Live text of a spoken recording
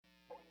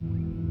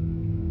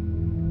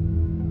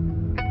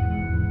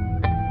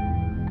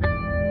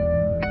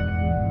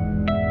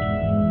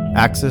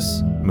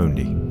Axis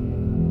Mundi.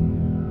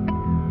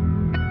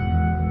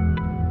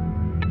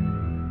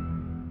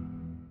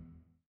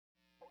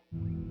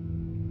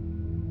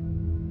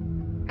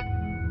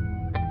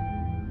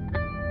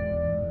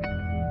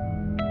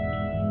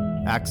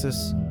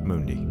 Axis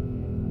Mundi.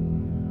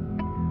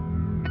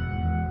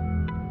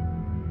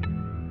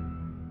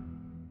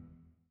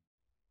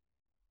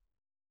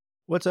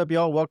 What's up,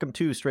 y'all? Welcome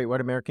to Straight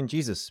White American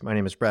Jesus. My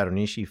name is Brad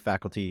Onishi,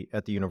 faculty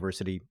at the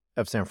University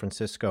of San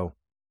Francisco.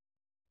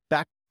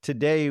 Back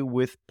today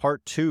with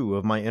part 2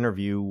 of my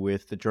interview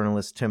with the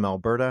journalist Tim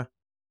Alberta.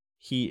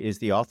 He is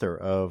the author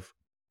of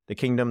The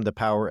Kingdom, the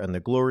Power, and the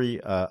Glory,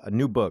 a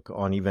new book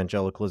on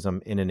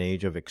evangelicalism in an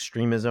age of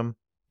extremism.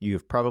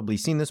 You've probably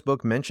seen this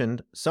book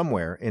mentioned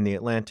somewhere in The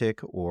Atlantic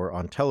or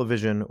on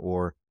television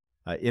or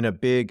in a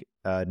big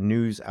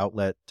news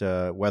outlet,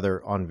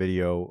 whether on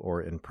video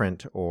or in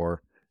print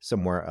or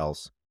somewhere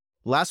else.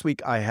 Last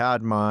week, I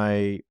had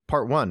my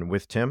part 1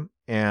 with Tim,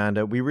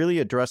 and we really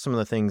addressed some of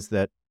the things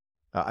that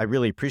I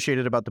really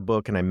appreciated about the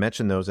book, and I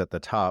mentioned those at the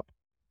top.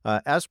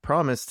 As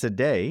promised,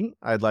 today,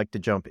 I'd like to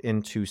jump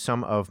into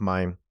some of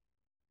my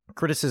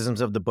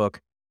criticisms of the book.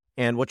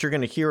 And what you're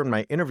going to hear in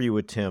my interview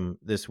with Tim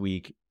this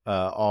week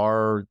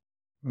are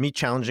me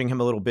challenging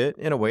him a little bit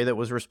in a way that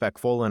was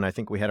respectful, and I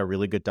think we had a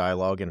really good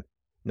dialogue, and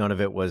none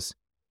of it was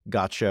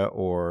gotcha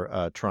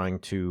or trying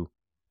to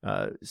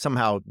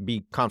somehow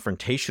be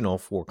confrontational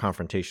for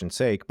confrontation's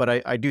sake, but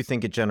I do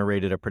think it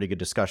generated a pretty good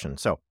discussion.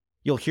 So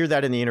you'll hear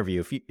that in the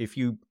interview. If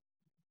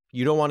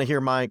you don't want to hear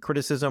my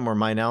criticism or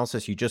my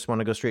analysis, you just want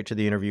to go straight to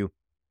the interview,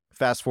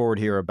 fast forward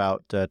here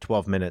about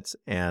 12 minutes,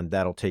 and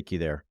that'll take you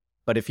there.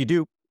 But if you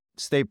do,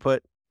 stay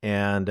put,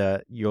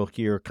 and you'll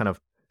hear kind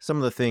of some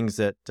of the things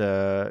that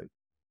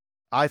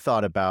I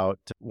thought about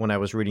when I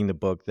was reading the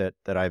book that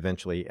I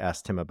eventually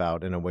asked him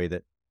about in a way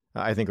that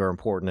I think are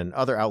important and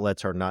other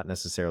outlets are not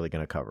necessarily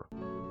going to cover.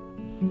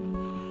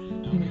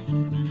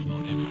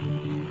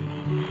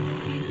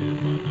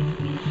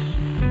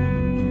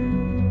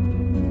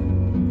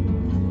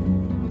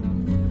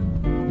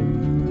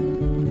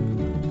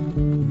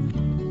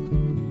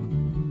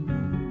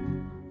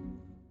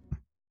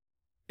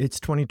 It's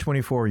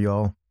 2024,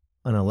 y'all,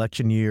 an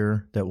election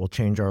year that will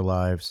change our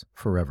lives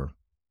forever.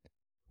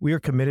 We are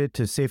committed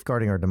to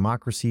safeguarding our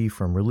democracy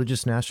from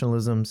religious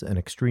nationalisms and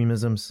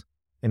extremisms,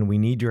 and we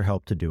need your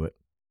help to do it.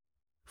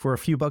 For a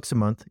few bucks a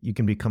month, you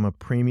can become a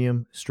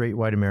premium Straight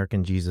White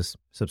American Jesus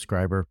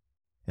subscriber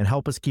and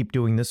help us keep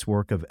doing this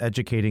work of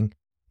educating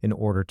in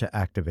order to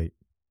activate.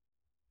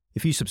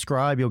 If you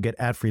subscribe, you'll get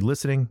ad-free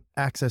listening,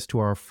 access to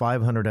our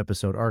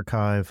 500-episode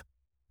archive,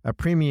 a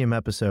premium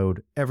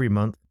episode every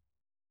month.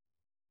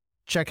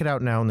 Check it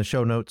out now in the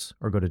show notes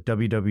or go to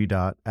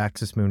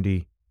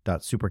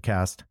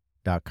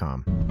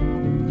www.axismundi.supercast.com.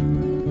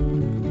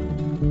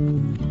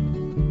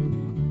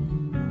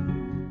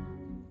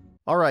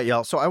 All right,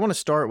 y'all. So I want to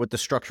start with the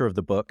structure of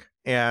the book.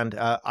 And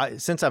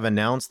since I've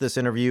announced this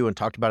interview and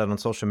talked about it on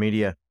social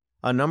media,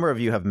 a number of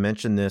you have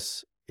mentioned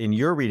this in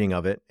your reading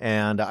of it,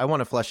 and I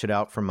want to flesh it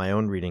out from my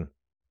own reading.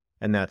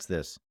 And that's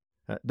this.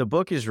 The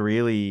book is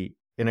really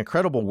an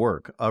incredible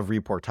work of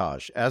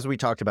reportage. As we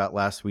talked about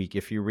last week,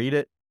 if you read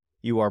it,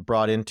 you are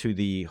brought into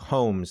the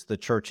homes, the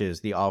churches,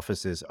 the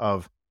offices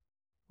of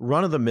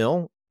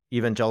run-of-the-mill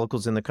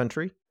evangelicals in the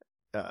country,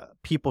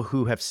 people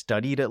who have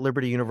studied at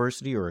Liberty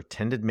University or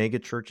attended mega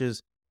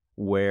churches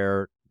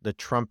where the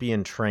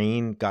Trumpian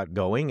train got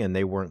going and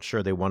they weren't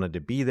sure they wanted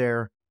to be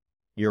there.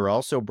 You're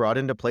also brought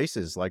into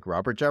places like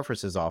Robert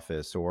Jeffress's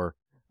office or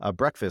a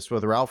breakfast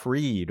with Ralph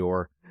Reed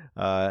or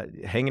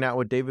hanging out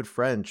with David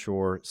French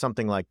or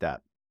something like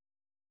that.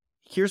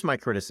 Here's my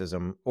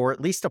criticism, or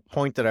at least a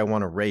point that I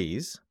want to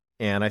raise.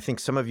 And I think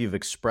some of you have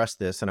expressed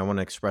this, and I want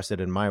to express it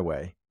in my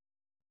way.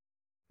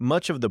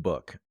 Much of the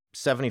book,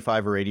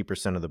 75 or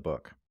 80% of the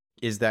book,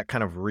 is that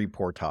kind of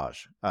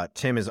reportage.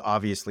 Tim is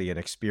obviously an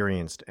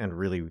experienced and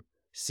really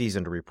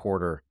seasoned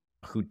reporter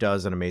who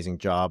does an amazing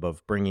job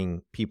of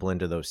bringing people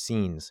into those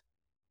scenes.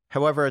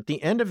 However, at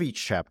the end of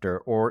each chapter,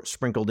 or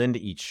sprinkled into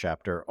each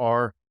chapter,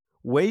 are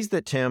ways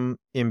that Tim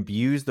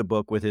imbues the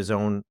book with his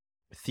own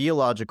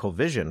theological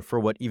vision for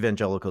what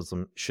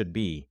evangelicalism should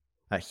be.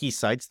 He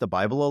cites the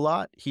Bible a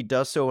lot. He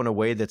does so in a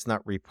way that's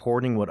not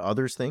reporting what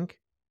others think,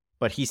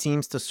 but he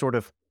seems to sort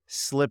of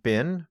slip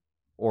in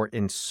or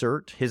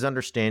insert his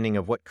understanding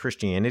of what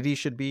Christianity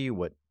should be,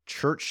 what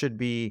church should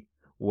be,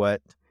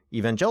 what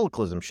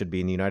evangelicalism should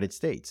be in the United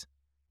States.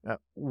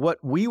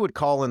 What we would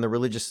call in the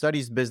religious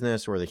studies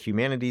business or the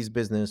humanities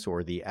business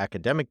or the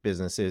academic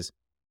business is,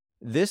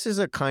 this is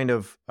a kind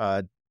of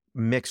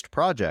mixed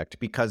project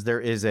because there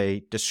is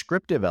a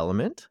descriptive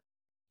element.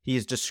 He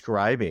is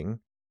describing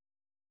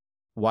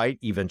white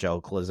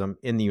evangelicalism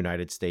in the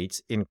United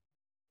States in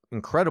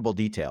incredible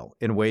detail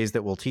in ways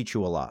that will teach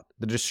you a lot.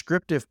 The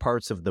descriptive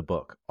parts of the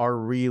book are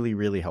really,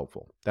 really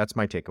helpful. That's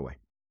my takeaway.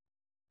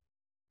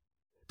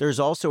 There's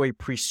also a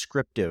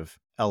prescriptive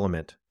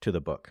element to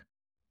the book.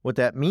 What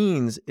that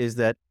means is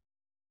that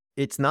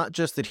it's not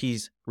just that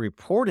he's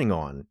reporting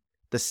on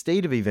the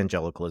state of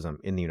evangelicalism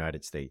in the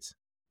United States,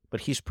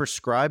 but he's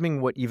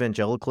prescribing what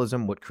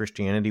evangelicalism, what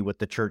Christianity, what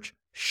the church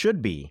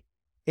should be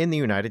in the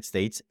United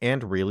States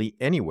and really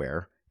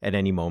anywhere, at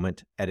any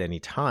moment, at any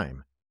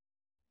time.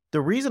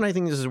 The reason I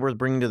think this is worth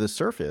bringing to the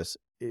surface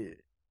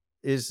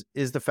is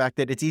the fact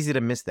that it's easy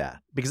to miss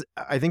that. Because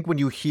I think when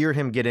you hear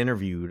him get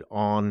interviewed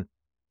on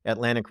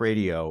Atlantic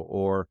Radio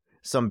or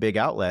some big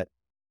outlet,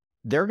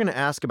 they're going to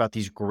ask about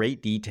these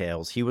great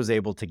details he was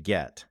able to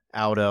get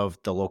out of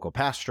the local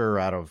pastor,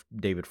 out of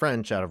David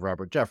French, out of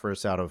Robert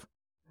Jeffress, out of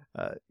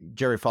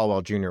Jerry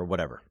Falwell Jr.,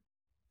 whatever.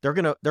 They're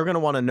going to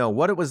want to know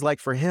what it was like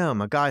for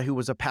him, a guy who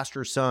was a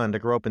pastor's son, to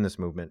grow up in this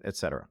movement,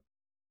 etc.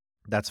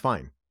 That's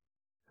fine.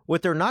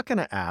 What they're not going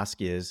to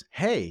ask is,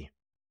 hey,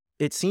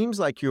 it seems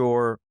like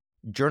your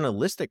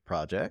journalistic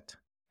project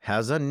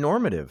has a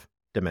normative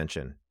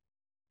dimension.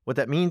 What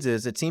that means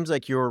is it seems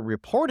like you're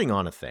reporting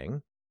on a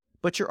thing,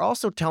 but you're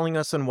also telling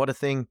us on what a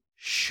thing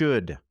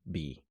should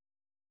be.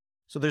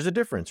 So there's a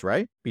difference,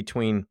 right,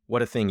 between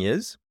what a thing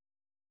is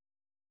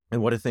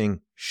and what a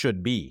thing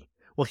should be.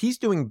 Well, he's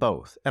doing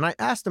both. And I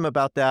asked him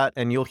about that,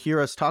 and you'll hear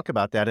us talk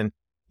about that. And,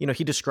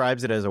 he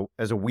describes it as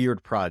a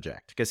weird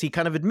project because he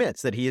kind of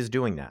admits that he is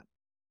doing that.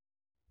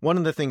 One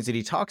of the things that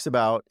he talks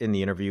about in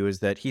the interview is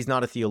that he's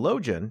not a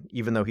theologian,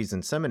 even though he's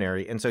in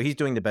seminary, and so he's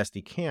doing the best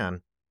he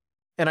can.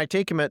 And I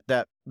take him at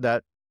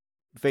that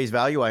face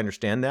value. I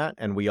understand that,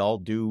 and we all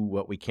do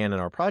what we can in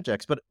our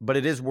projects, but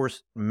it is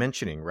worth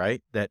mentioning,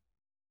 right, that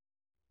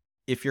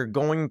if you're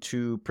going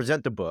to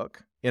present the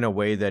book in a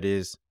way that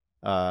is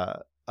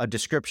a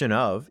description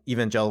of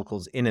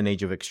evangelicals in an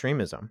age of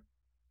extremism,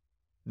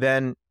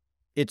 then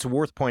it's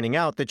worth pointing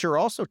out that you're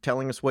also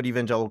telling us what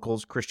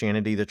evangelicals,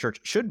 Christianity, the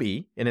church should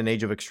be in an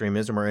age of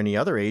extremism or any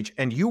other age,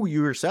 and you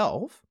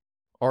yourself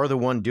are the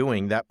one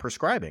doing that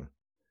prescribing.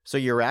 So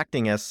you're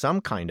acting as some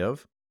kind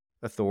of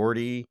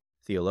authority,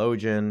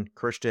 theologian,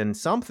 Christian,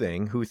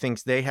 something who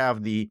thinks they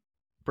have the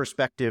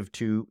perspective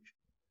to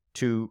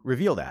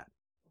reveal that.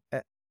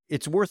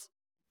 It's worth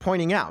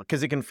pointing out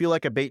because it can feel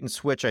like a bait and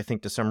switch, I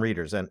think, to some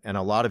readers, and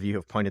a lot of you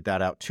have pointed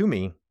that out to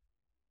me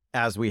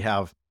as we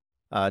have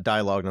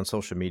dialogued on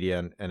social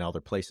media and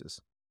other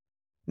places.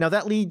 Now,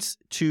 that leads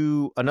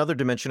to another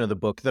dimension of the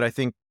book that I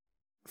think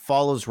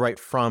follows right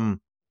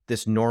from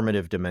this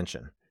normative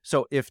dimension.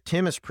 So if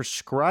Tim is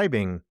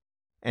prescribing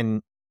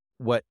and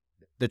what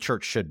the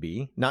church should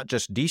be, not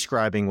just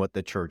describing what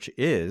the church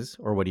is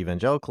or what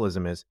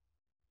evangelicalism is,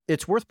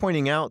 it's worth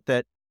pointing out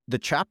that the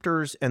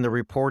chapters and the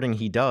reporting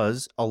he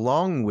does,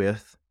 along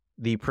with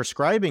the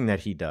prescribing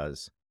that he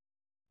does,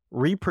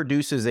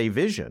 reproduces a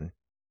vision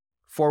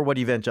for what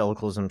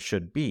evangelicalism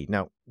should be.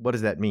 Now, what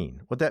does that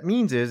mean? What that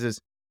means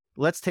is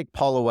let's take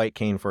Paula White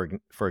Cain,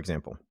 for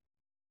example.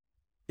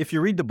 If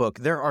you read the book,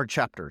 there are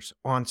chapters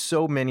on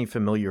so many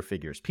familiar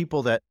figures,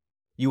 people that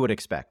you would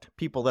expect,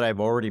 people that I've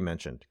already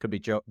mentioned. Could be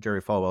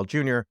Jerry Falwell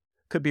Jr.,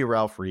 could be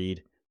Ralph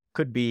Reed,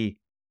 could be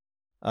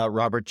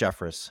Robert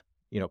Jeffress,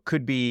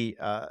 could be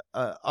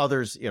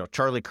others,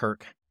 Charlie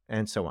Kirk,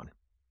 and so on.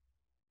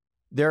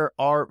 There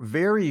are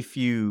very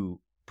few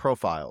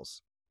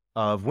profiles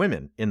of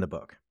women in the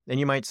book. And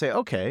you might say,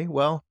 okay,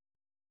 well,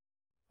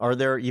 are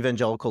there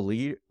evangelical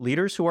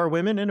leaders who are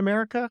women in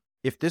America?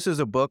 If this is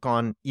a book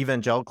on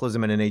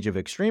evangelicalism in an age of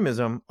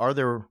extremism, are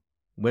there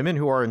women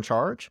who are in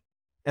charge?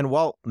 And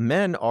while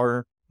men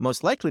are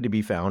most likely to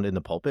be found in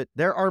the pulpit,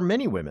 there are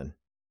many women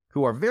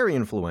who are very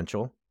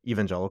influential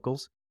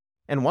evangelicals.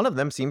 And one of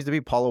them seems to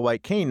be Paula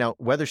White Cain. Now,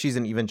 whether she's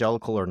an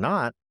evangelical or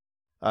not,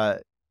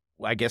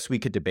 I guess we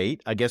could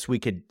debate. I guess we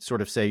could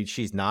sort of say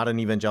she's not an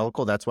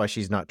evangelical. That's why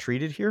she's not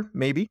treated here,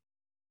 maybe.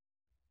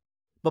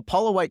 But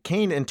Paula White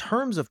Cain, in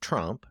terms of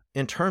Trump,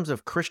 in terms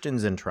of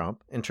Christians in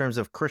Trump, in terms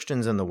of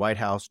Christians in the White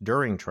House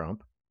during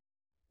Trump,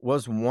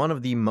 was one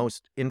of the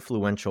most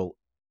influential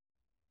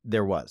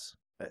there was.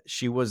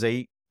 She was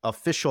an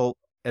official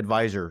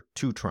advisor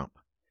to Trump.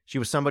 She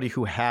was somebody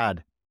who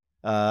had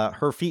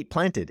her feet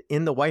planted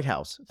in the White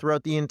House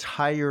throughout the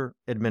entire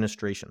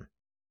administration.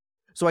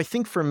 So I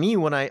think for me,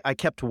 when I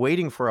kept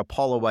waiting for a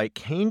Paula White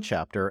Cain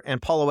chapter,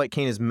 and Paula White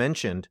Cain is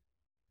mentioned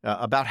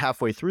about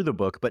halfway through the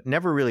book, but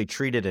never really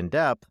treated in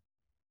depth,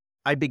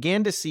 I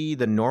began to see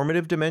the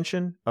normative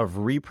dimension of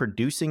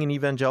reproducing an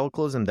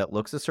evangelicalism that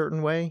looks a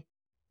certain way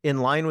in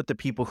line with the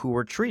people who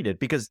were treated,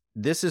 because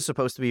this is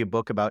supposed to be a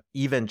book about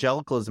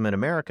evangelicalism in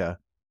America.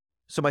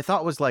 So my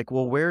thought was like,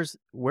 well, where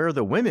are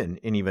the women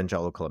in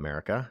evangelical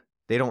America?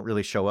 They don't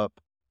really show up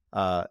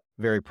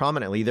very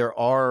prominently. There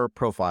are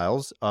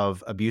profiles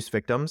of abuse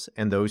victims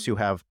and those who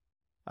have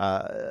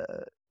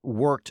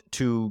worked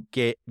to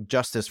get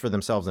justice for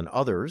themselves and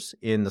others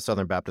in the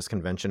Southern Baptist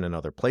Convention and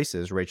other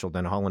places, Rachel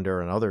Den Hollander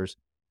and others.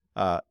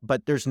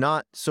 But there's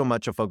not so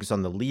much a focus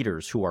on the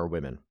leaders who are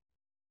women.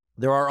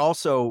 There are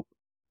also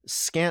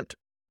scant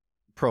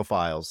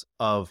profiles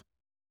of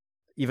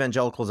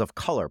evangelicals of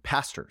color,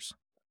 pastors.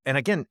 And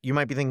again, you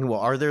might be thinking,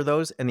 well, are there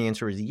those? And the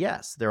answer is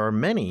yes. There are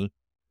many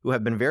who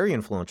have been very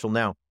influential.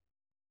 Now,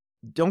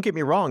 don't get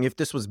me wrong. If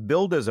this was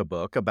billed as a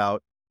book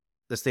about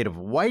the state of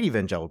white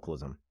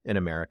evangelicalism in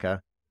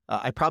America,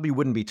 I probably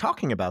wouldn't be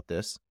talking about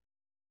this.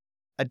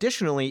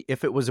 Additionally,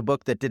 if it was a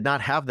book that did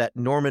not have that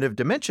normative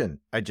dimension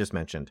I just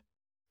mentioned,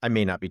 I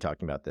may not be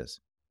talking about this.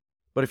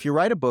 But if you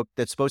write a book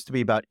that's supposed to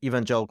be about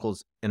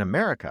evangelicals in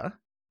America,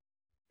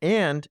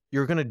 and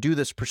you're going to do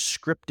this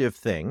prescriptive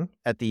thing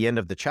at the end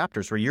of the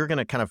chapters where you're going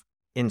to kind of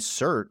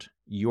insert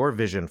your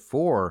vision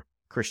for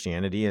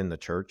Christianity and the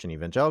church and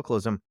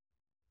evangelicalism,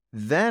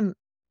 then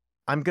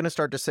I'm going to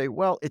start to say,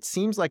 well, it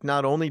seems like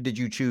not only did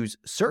you choose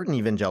certain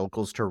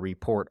evangelicals to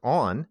report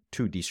on,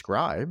 to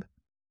describe,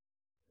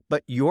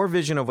 but your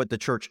vision of what the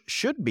church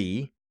should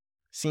be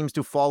seems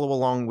to follow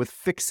along with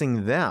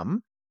fixing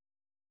them,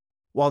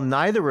 while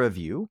neither of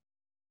you,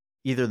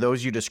 either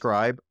those you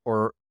describe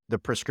or the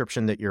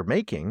prescription that you're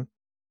making,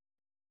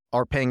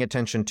 are paying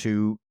attention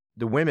to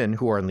the women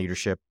who are in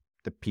leadership,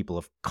 the people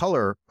of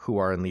color who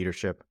are in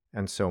leadership,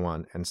 and so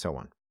on and so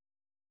on.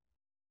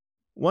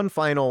 One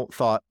final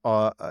thought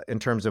in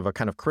terms of a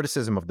kind of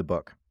criticism of the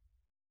book,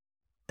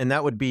 and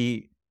that would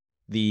be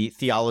the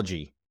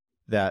theology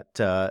that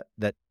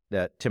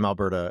Tim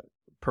Alberta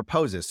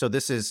proposes. So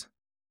this is,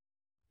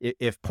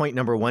 if point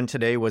number one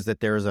today was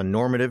that there is a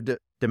normative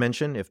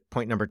dimension, if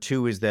point number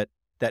two is that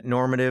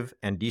normative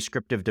and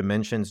descriptive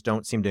dimensions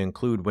don't seem to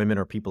include women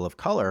or people of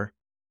color,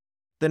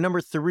 then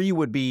number three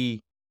would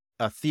be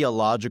a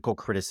theological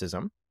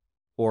criticism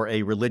or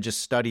a religious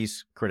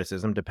studies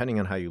criticism, depending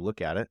on how you look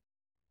at it,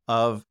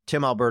 of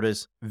Tim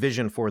Alberta's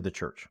vision for the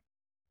church.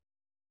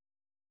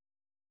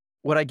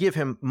 What I give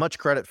him much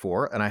credit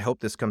for, and I hope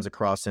this comes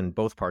across in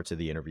both parts of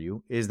the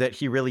interview, is that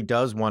he really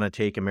does want to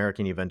take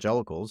American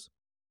evangelicals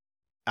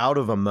out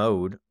of a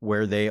mode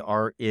where they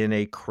are in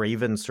a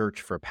craven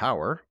search for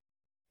power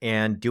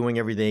and doing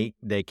everything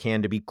they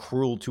can to be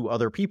cruel to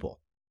other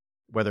people,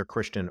 whether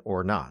Christian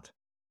or not.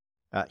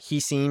 He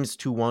seems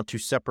to want to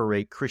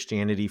separate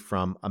Christianity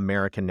from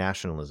American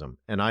nationalism,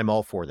 and I'm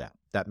all for that.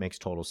 That makes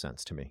total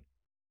sense to me.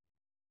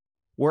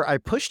 Where I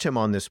pushed him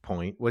on this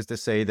point was to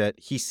say that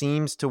he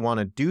seems to want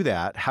to do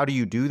that. How do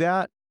you do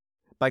that?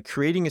 By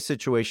creating a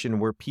situation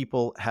where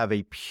people have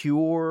a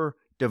pure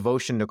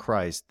devotion to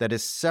Christ that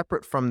is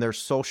separate from their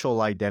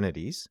social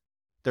identities,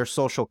 their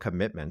social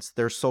commitments,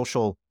 their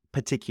social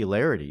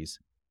particularities,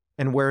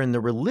 and where in the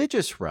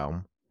religious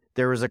realm,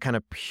 there is a kind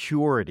of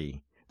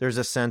purity. There's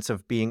a sense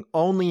of being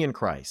only in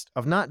Christ,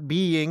 of not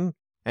being,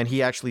 and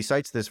he actually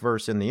cites this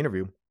verse in the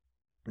interview,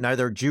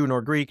 neither Jew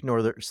nor Greek,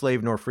 nor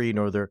slave nor free,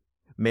 nor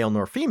male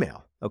nor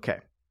female. Okay.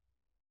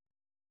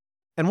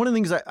 And one of the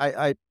things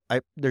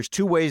there's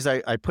two ways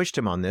I pushed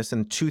him on this,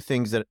 and two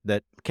things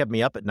that kept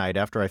me up at night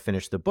after I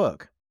finished the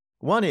book.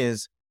 One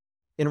is,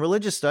 in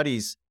religious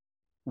studies,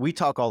 we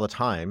talk all the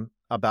time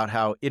about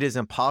how it is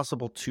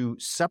impossible to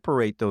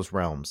separate those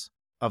realms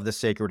of the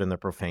sacred and the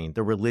profane,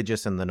 the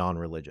religious and the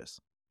non-religious.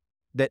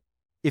 That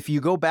if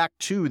you go back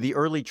to the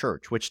early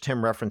church, which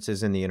Tim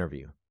references in the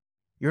interview,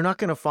 you're not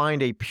going to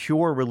find a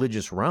pure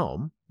religious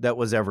realm that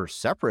was ever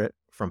separate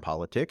from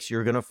politics.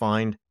 You're going to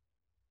find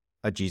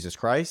a Jesus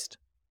Christ,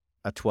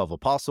 a 12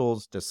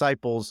 apostles,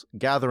 disciples,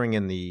 gathering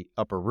in the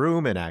upper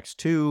room in Acts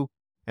 2,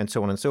 and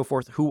so on and so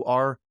forth, who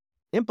are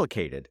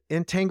implicated,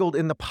 entangled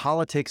in the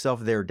politics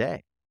of their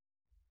day.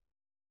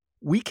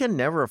 We can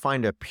never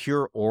find a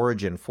pure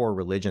origin for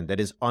religion that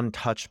is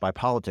untouched by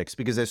politics,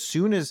 because as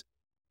soon as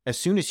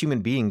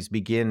human beings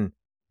begin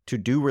to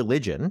do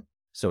religion,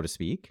 so to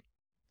speak,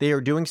 they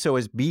are doing so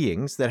as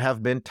beings that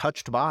have been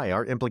touched by,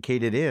 are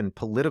implicated in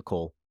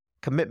political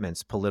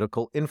commitments,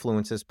 political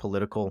influences,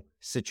 political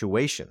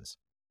situations.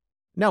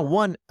 Now,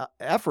 one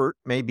effort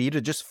may be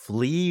to just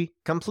flee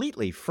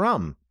completely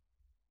from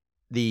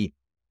the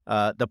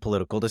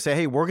political, to say,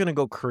 hey, we're going to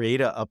go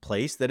create a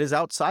place that is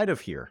outside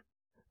of here.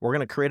 We're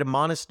going to create a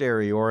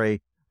monastery or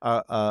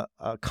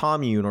a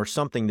commune or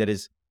something that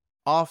is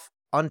off,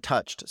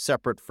 untouched,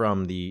 separate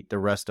from the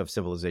rest of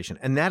civilization.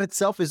 And that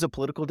itself is a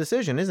political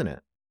decision, isn't it?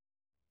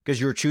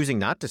 Because you're choosing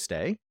not to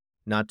stay,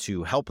 not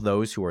to help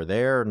those who are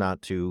there,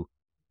 not to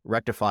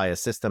rectify a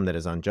system that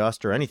is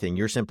unjust or anything.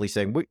 You're simply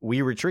saying,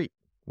 we retreat.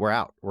 We're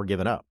out. We're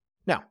giving up.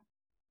 Now,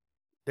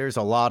 there's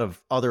a lot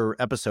of other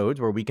episodes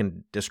where we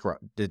can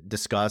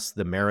discuss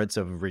the merits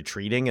of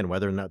retreating and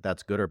whether or not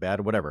that's good or bad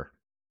or whatever.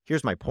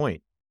 Here's my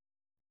point.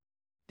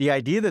 The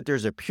idea that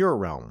there's a pure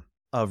realm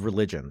of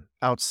religion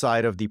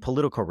outside of the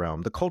political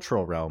realm, the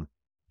cultural realm,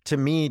 to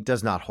me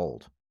does not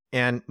hold.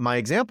 And my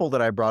example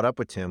that I brought up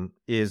with Tim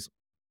is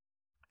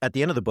at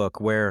the end of the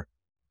book where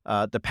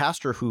the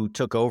pastor who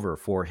took over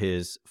for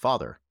his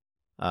father,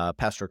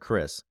 Pastor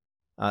Chris,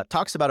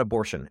 talks about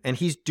abortion. And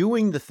he's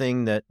doing the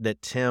thing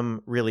that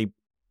Tim really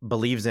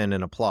believes in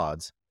and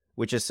applauds,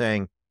 which is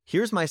saying,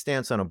 here's my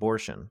stance on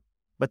abortion,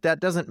 but that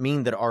doesn't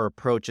mean that our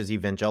approach as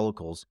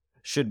evangelicals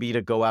should be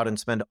to go out and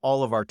spend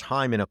all of our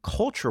time in a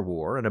culture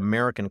war, an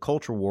American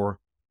culture war,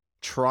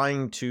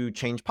 trying to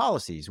change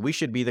policies. We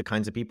should be the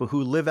kinds of people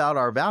who live out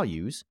our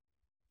values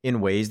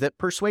in ways that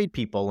persuade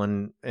people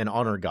and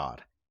honor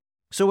God.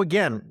 So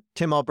again,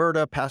 Tim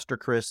Alberta, Pastor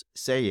Chris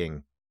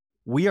saying,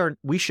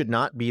 we should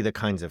not be the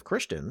kinds of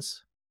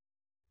Christians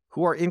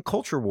who are in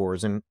culture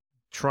wars and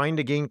trying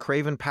to gain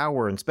craven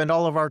power and spend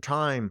all of our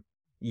time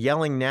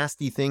yelling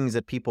nasty things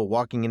at people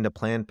walking into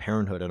Planned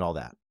Parenthood and all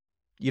that.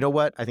 You know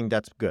what? I think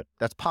that's good.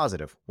 That's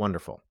positive.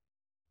 Wonderful.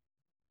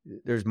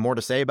 There's more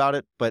to say about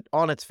it, but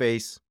on its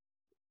face,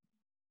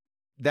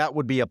 that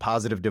would be a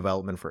positive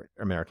development for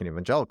American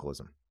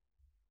evangelicalism.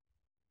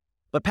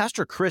 But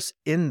Pastor Chris,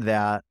 in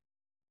that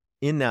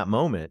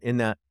moment,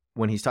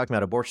 when he's talking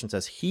about abortion,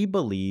 says he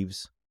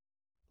believes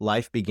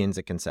life begins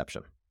at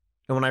conception.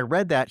 And when I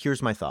read that,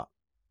 here's my thought.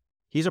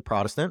 He's a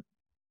Protestant.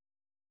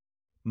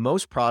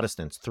 Most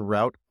Protestants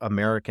throughout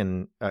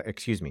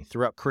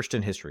throughout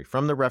Christian history,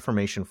 from the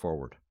Reformation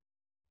forward,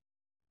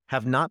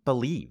 have not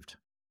believed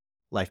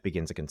life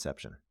begins at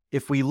conception.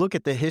 If we look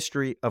at the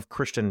history of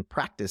Christian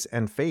practice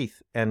and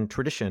faith and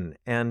tradition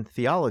and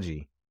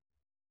theology,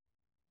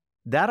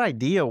 that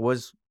idea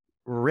was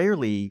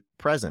rarely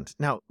present.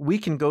 Now, we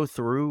can go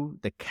through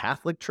the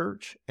Catholic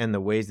Church and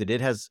the ways that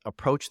it has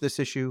approached this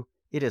issue.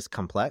 It is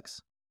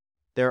complex.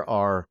 There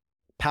are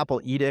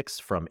papal edicts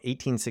from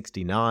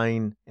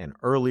 1869 and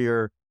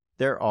earlier.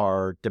 There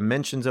are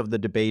dimensions of the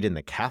debate in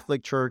the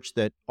Catholic Church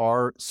that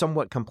are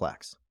somewhat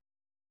complex.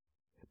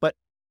 But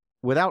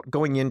without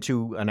going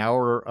into an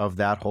hour of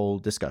that whole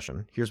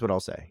discussion, here's what I'll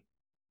say.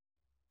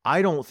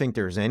 I don't think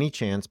there's any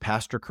chance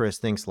Pastor Chris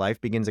thinks life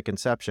begins at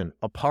conception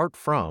apart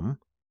from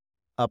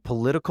a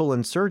political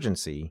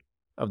insurgency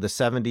of the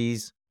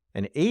 70s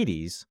and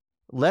 80s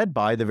led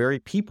by the very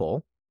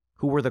people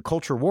who were the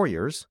culture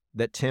warriors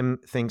that Tim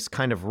thinks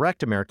kind of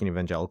wrecked American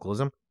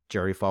evangelicalism: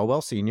 Jerry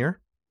Falwell Sr.,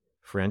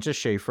 Francis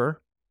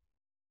Schaeffer,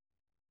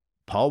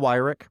 Paul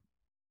Weyrich,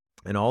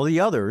 and all the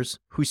others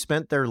who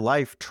spent their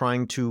life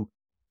trying to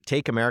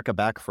take America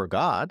back for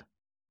God.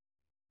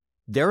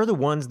 They're the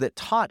ones that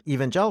taught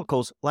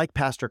evangelicals like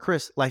Pastor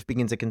Chris life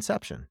begins at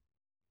conception.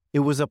 It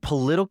was a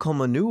political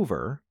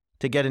maneuver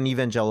to get an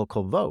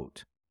evangelical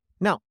vote.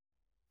 Now,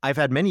 I've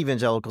had many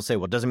evangelicals say,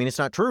 well, it doesn't mean it's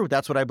not true.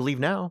 That's what I believe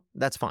now.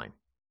 That's fine.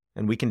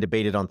 And we can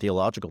debate it on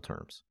theological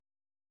terms.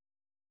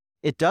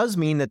 It does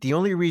mean that the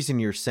only reason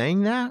you're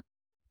saying that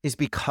is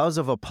because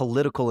of a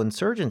political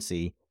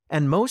insurgency,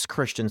 and most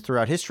Christians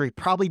throughout history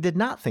probably did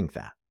not think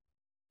that.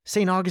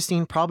 St.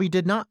 Augustine probably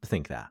did not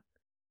think that.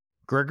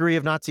 Gregory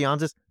of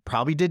Nazianzus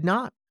probably did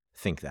not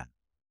think that.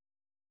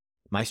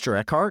 Meister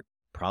Eckhart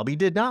probably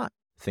did not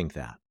think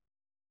that.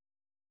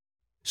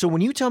 So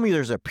when you tell me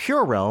there's a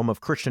pure realm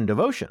of Christian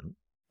devotion,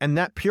 and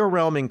that pure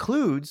realm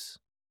includes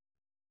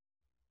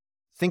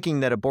thinking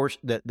that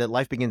that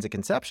life begins at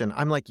conception,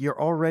 I'm like, you're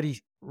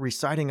already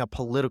reciting a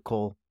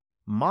political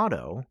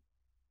motto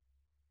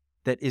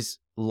that is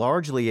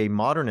largely a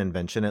modern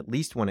invention, at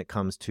least when it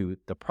comes to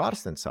the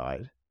Protestant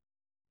side,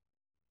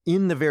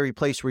 in the very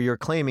place where you're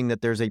claiming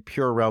that there's a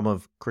pure realm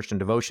of Christian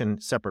devotion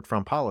separate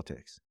from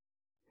politics.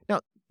 Now,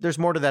 there's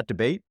more to that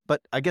debate,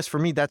 but I guess for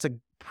me, that's a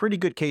pretty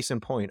good case in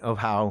point of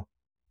how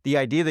the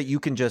idea that you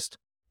can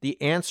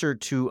the answer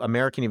to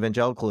American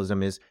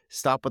evangelicalism is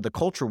stop with the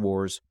culture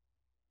wars,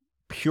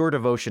 pure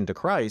devotion to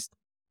Christ.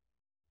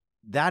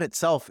 That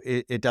itself,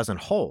 it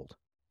doesn't hold.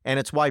 And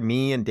it's why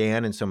me and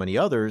Dan and so many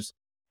others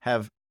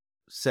have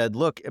said,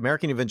 look,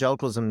 American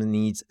evangelicalism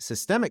needs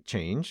systemic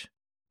change,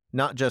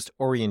 not just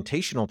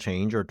orientational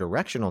change or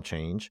directional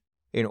change,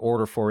 in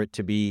order for it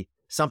to be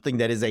something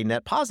that is a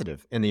net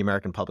positive in the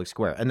American public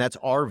square. And that's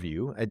our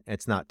view.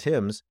 It's not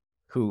Tim's,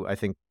 who I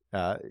think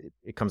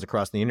it comes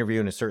across in the interview,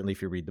 and certainly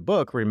if you read the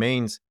book,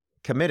 remains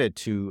committed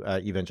to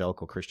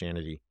evangelical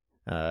Christianity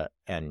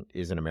and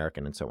is an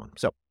American and so on.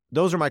 So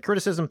those are my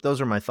criticisms.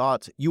 Those are my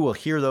thoughts. You will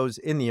hear those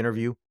in the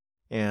interview,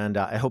 and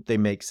I hope they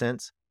make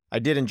sense. I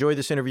did enjoy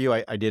this interview.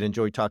 I did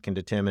enjoy talking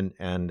to Tim,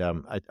 and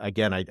I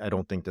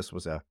don't think this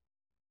was a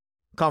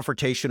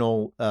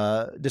confrontational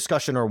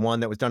discussion or one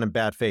that was done in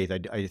bad faith.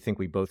 I think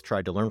we both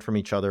tried to learn from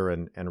each other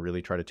and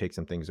really try to take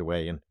some things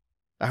away. And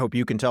I hope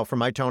you can tell from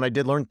my tone, I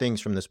did learn things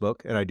from this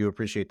book, and I do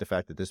appreciate the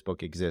fact that this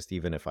book exists,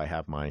 even if I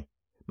have my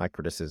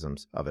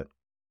criticisms of it.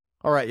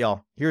 All right,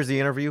 y'all, here's the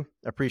interview.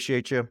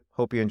 Appreciate you.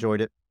 Hope you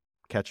enjoyed it.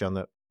 Catch you on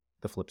the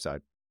flip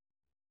side.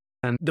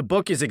 And the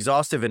book is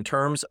exhaustive in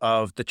terms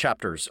of the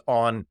chapters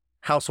on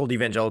household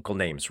evangelical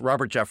names: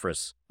 Robert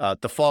Jeffress,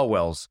 the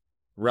Falwells,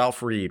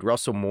 Ralph Reed,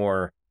 Russell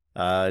Moore,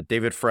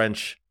 David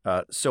French,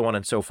 so on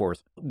and so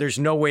forth. There's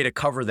no way to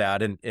cover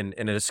that in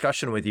a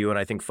discussion with you. And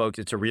I think, folks,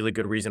 it's a really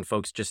good reason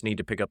folks just need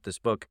to pick up this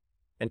book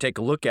and take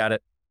a look at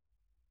it.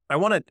 I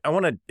want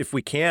to, if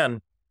we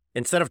can,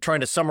 instead of trying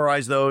to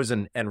summarize those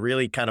and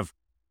really kind of,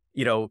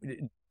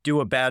 do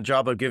a bad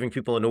job of giving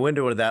people a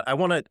window into that, I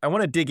want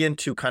to dig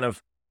into kind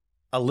of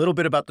a little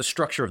bit about the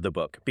structure of the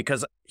book,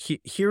 because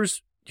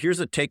here's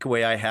a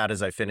takeaway I had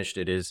as I finished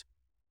it is,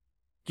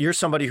 you're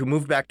somebody who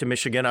moved back to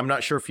Michigan. I'm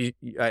not sure if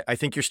I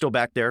think you're still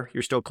back there.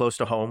 You're still close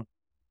to home.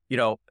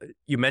 You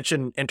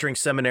mentioned entering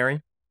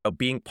seminary,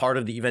 being part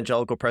of the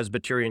Evangelical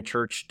Presbyterian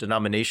Church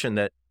denomination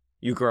that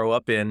you grow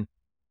up in.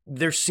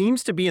 There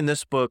seems to be in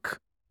this book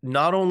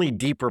not only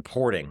deep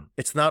reporting,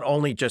 it's not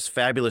only just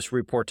fabulous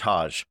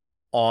reportage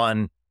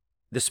on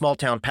the small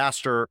town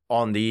pastor,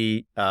 on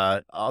the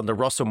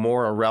Russell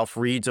Moore or Ralph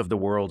Reeds of the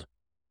world.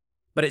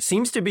 But it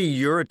seems to be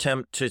your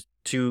attempt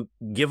to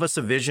give us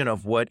a vision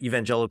of what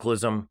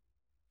evangelicalism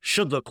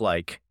should look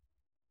like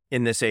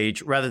in this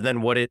age, rather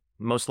than what it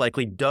most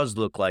likely does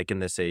look like in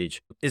this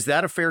age. Is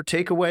that a fair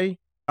takeaway?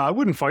 I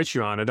wouldn't fight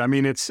you on it. I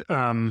mean, it's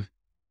a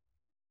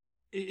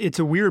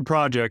weird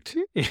project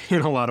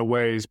in a lot of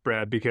ways,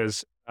 Brad,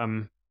 because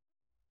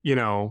you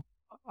know,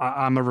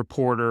 I'm a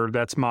reporter.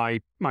 That's my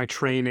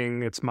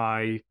training. It's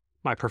my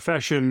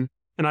profession,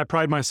 and I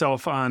pride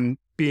myself on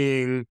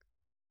being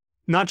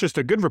not just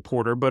a good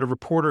reporter, but a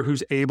reporter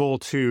who's able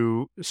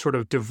to sort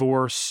of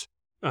divorce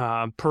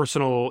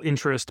personal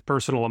interest,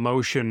 personal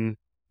emotion,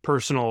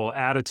 personal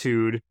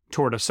attitude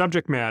toward a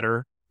subject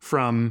matter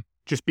from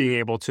just being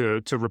able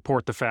to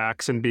report the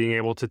facts and being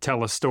able to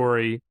tell a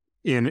story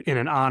in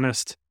an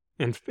honest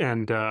and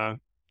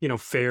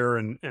fair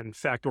and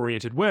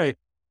fact-oriented way.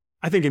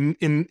 I think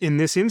in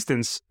this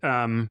instance,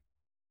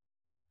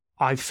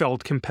 I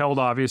felt compelled,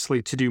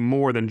 obviously, to do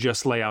more than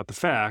just lay out the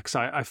facts.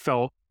 I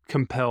felt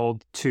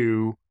compelled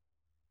to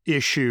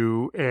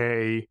issue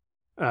a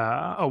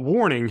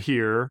warning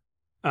here.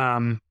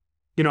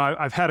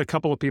 I've had a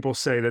couple of people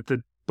say that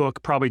the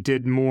book probably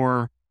did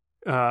more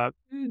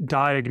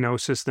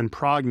diagnosis than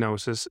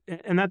prognosis,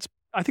 and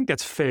I think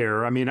that's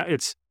fair. I mean,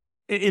 it's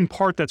in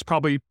part that's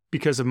probably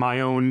because of my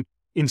own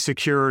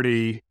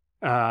insecurity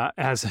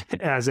as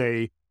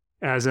a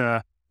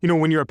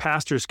when you're a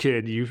pastor's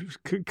kid, you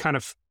kind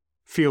of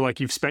feel like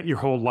you've spent your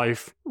whole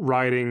life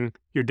riding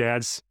your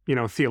dad's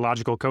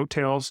theological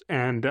coattails,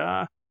 and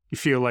you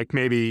feel like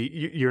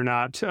maybe you're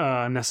not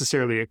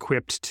necessarily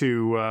equipped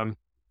to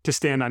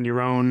stand on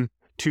your own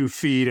 2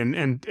 feet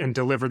and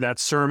deliver that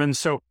sermon.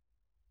 So,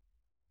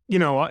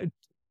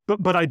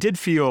 but I did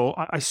feel,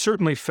 I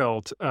certainly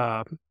felt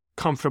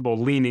comfortable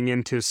leaning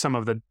into some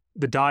of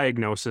the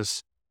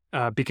diagnosis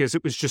because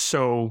it was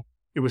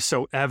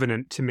so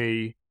evident to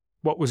me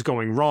what was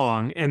going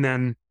wrong. And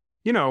then,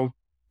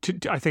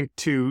 I think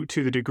to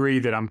the degree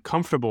that I'm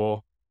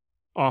comfortable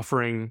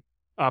offering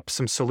up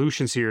some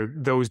solutions here,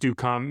 those do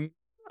come,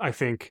 I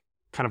think,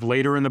 kind of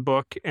later in the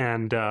book.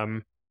 And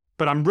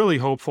but I'm really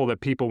hopeful that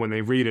people, when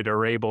they read it,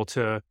 are able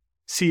to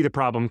see the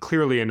problem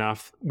clearly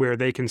enough where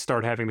they can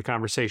start having the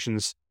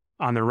conversations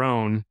on their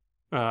own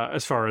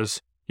as far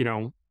as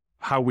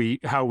how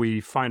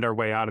we find our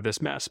way out of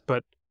this mess.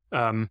 But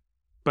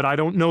I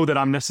don't know that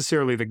I'm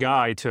necessarily the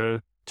guy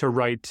to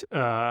write.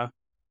 I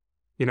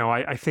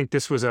think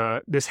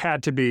this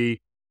had to be.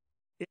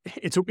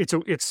 It's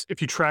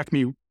if you track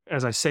me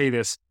as I say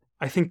this,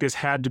 I think this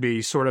had to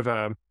be sort of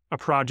a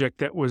project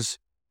that was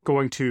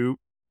going to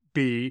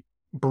be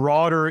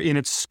broader in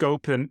its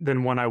scope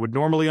than one I would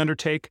normally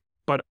undertake.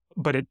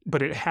 But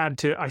it had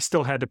to. I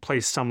still had to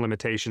place some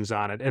limitations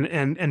on it,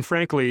 and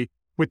frankly,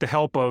 with the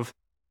help of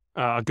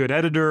a good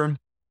editor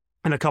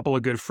and a couple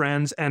of good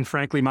friends, and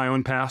frankly, my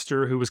own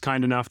pastor, who's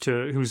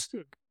a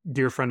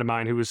dear friend of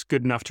mine, who was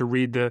good enough to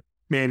read the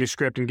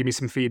manuscript and give me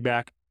some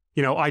feedback.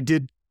 I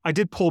did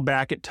pull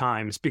back at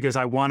times because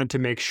I wanted to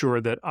make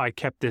sure that I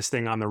kept this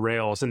thing on the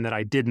rails and that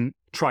I didn't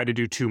try to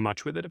do too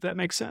much with it, if that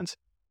makes sense.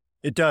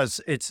 It does.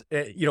 It's,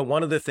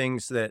 one of the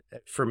things that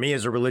for me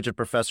as a religion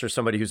professor,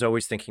 somebody who's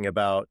always thinking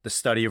about the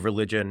study of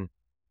religion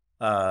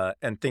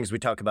and things we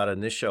talk about in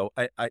this show,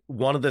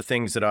 one of the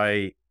things that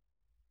I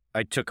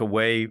took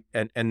away,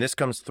 and this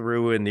comes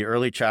through in the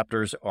early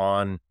chapters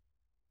on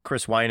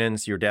Chris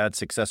Winans, your dad's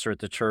successor at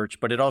the church,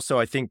 but it also,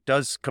 I think,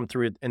 does come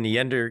through in the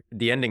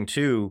ending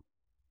too.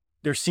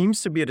 There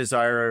seems to be a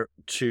desire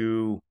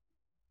to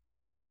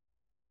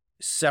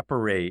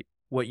separate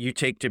what you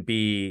take to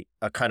be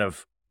a kind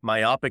of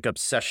myopic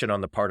obsession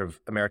on the part of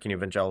American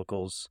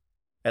evangelicals,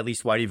 at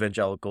least white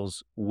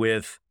evangelicals,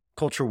 with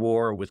culture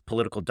war, with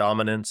political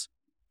dominance,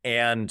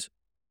 and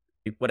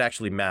what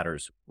actually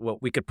matters,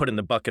 what we could put in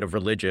the bucket of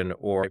religion,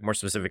 or more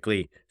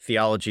specifically,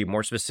 theology,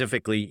 more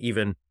specifically,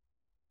 even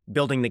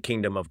building the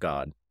kingdom of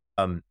God.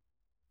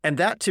 And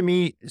that to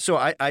me, so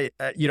I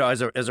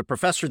as a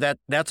professor,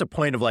 that's a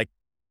point of like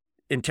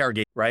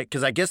interrogate, right?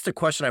 Because I guess the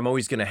question I'm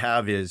always going to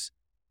have is,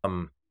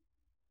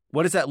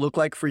 what does that look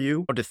like for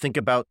you to think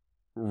about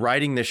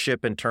riding the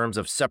ship in terms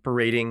of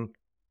separating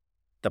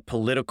the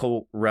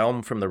political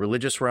realm from the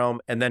religious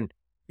realm? And then,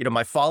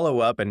 my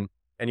follow-up, and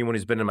anyone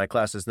who's been in my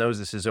classes knows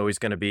this, is always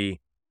going to be,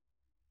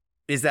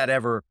 is that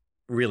ever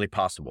really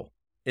possible?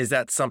 Is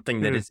that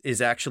something that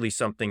is actually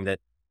something that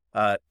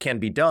can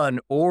be done?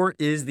 Or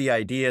is the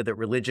idea that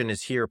religion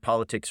is here,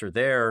 politics are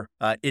there,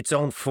 its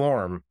own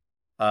form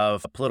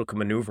of political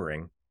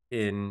maneuvering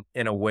in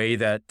a way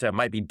that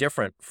might be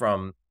different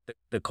from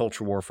the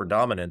culture war for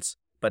dominance,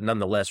 but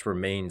nonetheless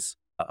remains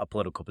a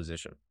political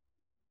position?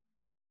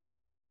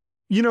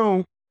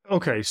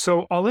 Okay,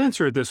 so I'll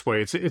answer it this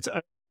way.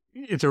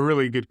 It's a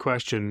really good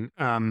question,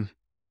 and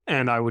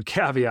I would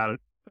caveat it,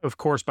 of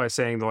course, by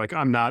saying that, like,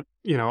 I'm not,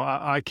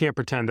 I can't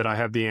pretend that I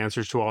have the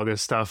answers to all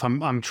this stuff.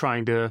 I'm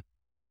trying to,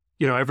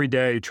 every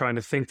day trying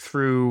to think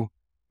through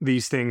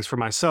these things for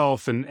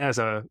myself, and as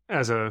a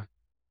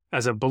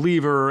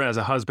believer, as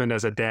a husband,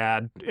 as a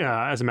dad,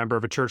 as a member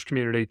of a church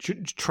community,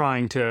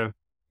 trying to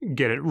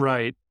get it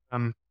right.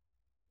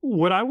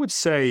 what I would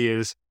say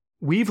is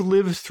we've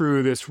lived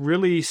through this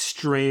really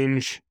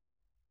strange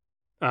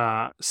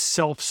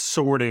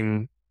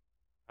self-sorting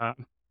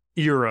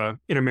era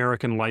in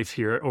American life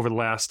here over the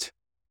last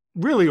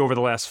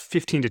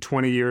 15 to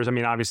 20 years. I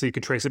mean, obviously you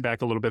could trace it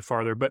back a little bit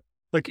farther, but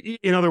like,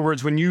 in other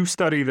words, when you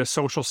study the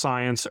social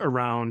science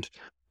around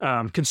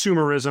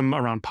consumerism,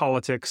 around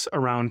politics,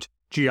 around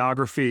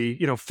geography,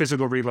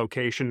 physical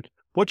relocation,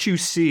 what you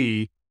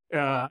see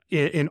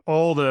in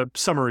all the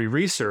summary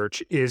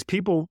research is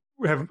people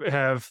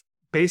have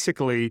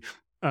basically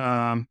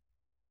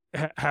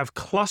have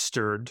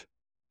clustered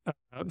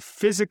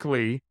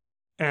physically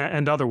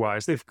and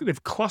otherwise.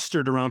 They've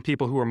clustered around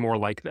people who are more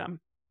like them.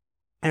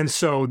 And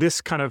so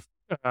this kind of,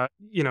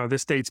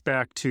 this dates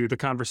back to the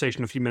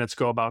conversation a few minutes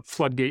ago about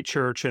Floodgate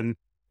Church and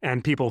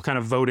people kind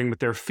of voting with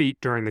their feet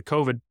during the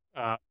COVID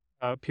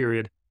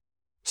period.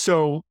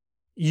 So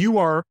you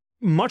are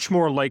much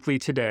more likely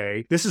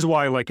today. This is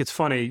why, like, it's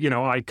funny,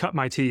 I cut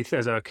my teeth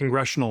as a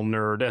congressional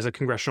nerd, as a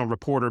congressional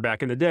reporter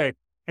back in the day.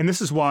 And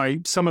this is why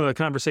some of the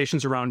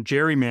conversations around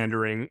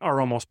gerrymandering are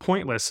almost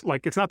pointless.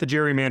 Like, it's not that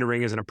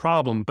gerrymandering isn't a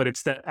problem, but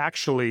it's that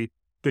actually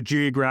the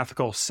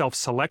geographical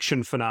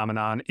self-selection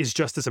phenomenon is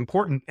just as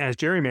important as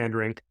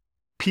gerrymandering.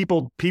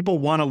 People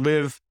want to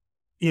live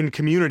in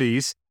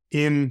communities,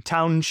 in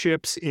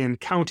townships, in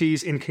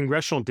counties, in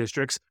congressional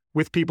districts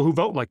with people who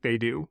vote like they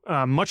do,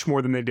 much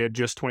more than they did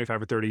just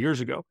 25 or 30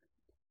 years ago.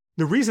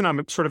 The reason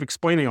I'm sort of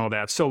explaining all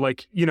that, so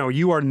like,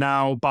 you are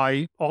now,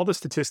 by all the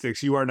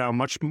statistics, you are now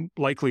much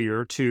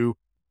likelier to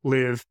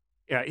live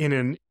in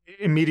an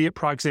immediate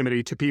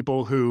proximity to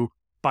people who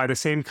buy the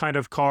same kind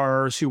of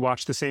cars, who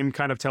watch the same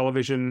kind of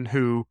television,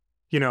 who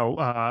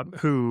shop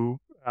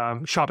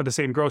at the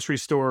same grocery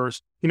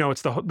stores.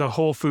 It's the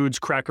Whole Foods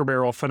Cracker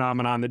Barrel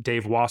phenomenon that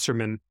Dave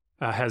Wasserman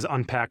has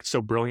unpacked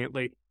so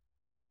brilliantly.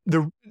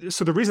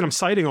 So the reason I'm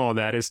citing all of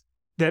that is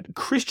that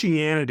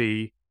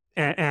Christianity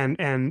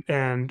and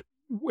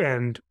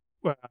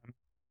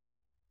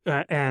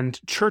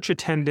church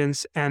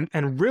attendance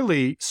and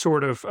really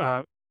sort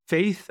of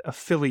faith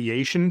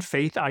affiliation,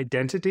 faith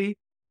identity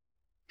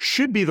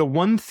should be the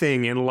one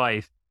thing in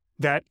life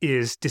that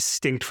is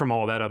distinct from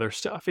all that other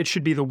stuff. It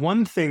should be the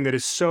one thing that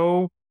is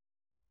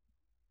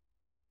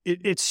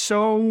it's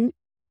so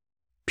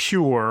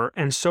pure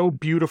and so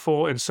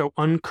beautiful and so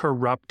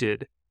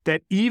uncorrupted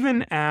that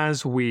even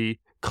as we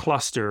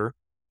cluster,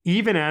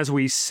 even as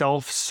we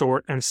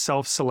self-sort and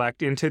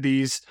self-select into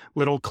these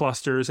little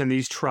clusters and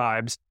these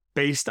tribes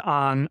based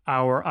on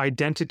our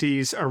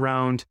identities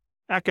around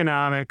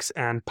economics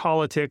and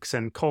politics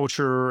and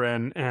culture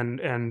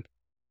and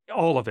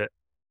all of it,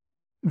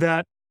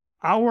 that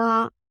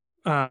our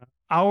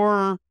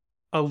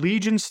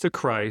allegiance to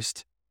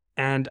Christ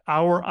and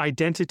our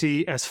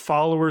identity as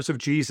followers of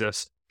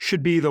Jesus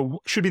should be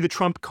the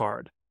trump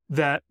card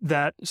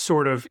that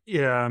sort of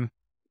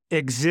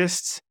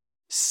exists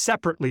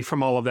separately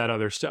from all of that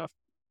other stuff.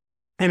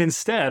 And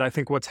instead, I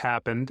think what's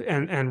happened,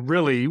 and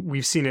really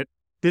we've seen it,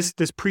 this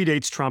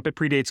predates Trump, it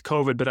predates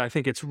COVID, but I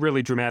think it's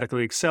really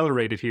dramatically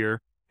accelerated here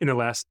in the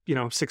last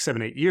 6,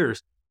 7, 8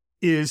 years,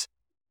 is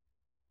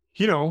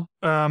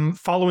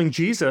following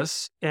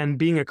Jesus and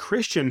being a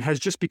Christian has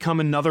just become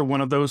another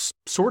one of those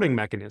sorting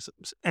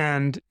mechanisms.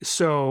 And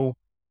so,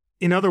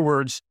 in other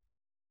words,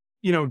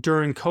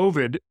 during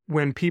COVID,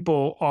 when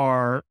people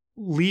are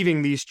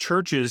leaving these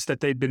churches that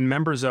they'd been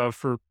members of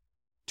for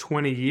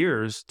 20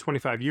 years,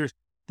 25 years,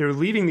 they're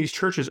leaving these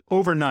churches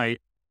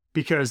overnight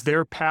because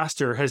their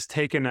pastor has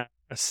taken a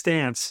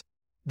stance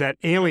that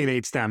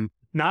alienates them,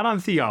 not on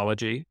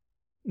theology,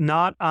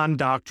 not on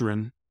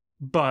doctrine,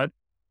 but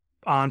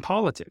on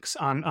politics,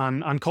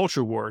 on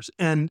culture wars.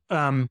 And,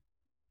 to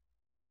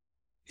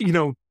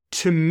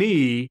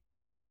me,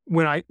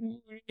 when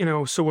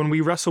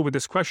we wrestle with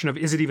this question of,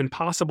 is it even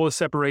possible to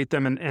separate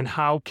them and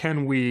how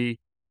can we,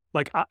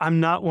 I'm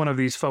not one of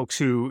these folks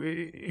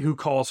who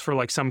calls for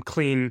like some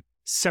clean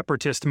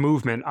separatist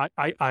movement.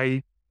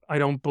 I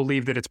don't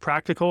believe that it's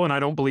practical and I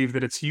don't believe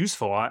that it's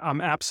useful. I'm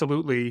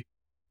absolutely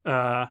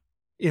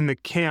in the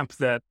camp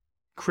that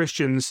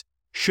Christians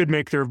should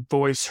make their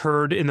voice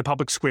heard in the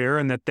public square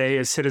and that they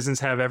as citizens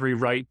have every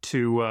right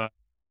to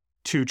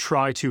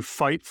try to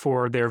fight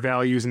for their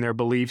values and their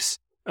beliefs.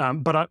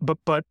 But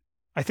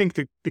I think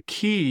the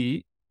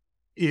key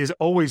is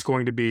always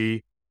going to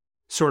be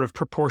sort of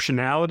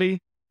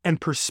proportionality and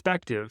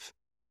perspective.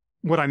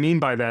 What I mean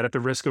by that, at the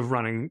risk of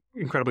running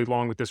incredibly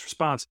long with this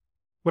response,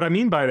 what I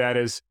mean by that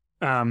is,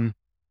 John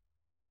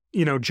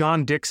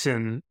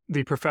Dixon,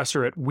 the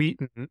professor at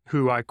Wheaton,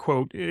 who I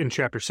quote in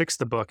chapter 6 of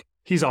the book,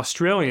 he's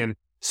Australian.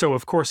 So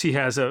of course he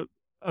has a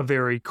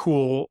very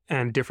cool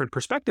and different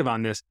perspective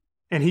on this.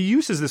 And he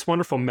uses this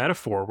wonderful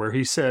metaphor where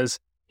he says,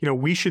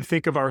 we should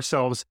think of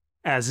ourselves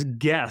as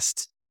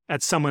guests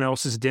at someone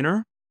else's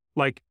dinner,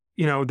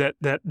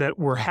 that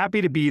we're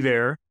happy to be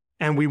there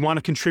and we want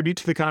to contribute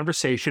to the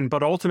conversation,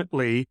 but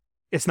ultimately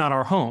it's not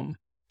our home.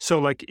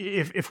 So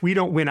if we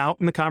don't win out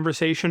in the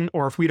conversation,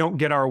 or if we don't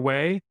get our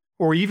way,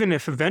 or even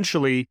if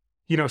eventually,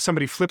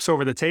 somebody flips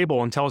over the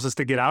table and tells us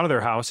to get out of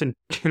their house and,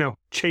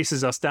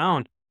 chases us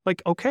down,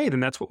 like, okay, then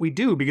that's what we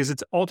do, because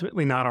it's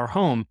ultimately not our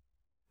home.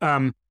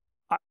 I,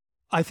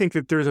 I think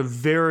that there's a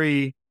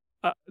very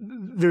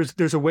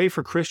there's a way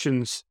for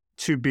Christians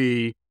to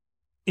be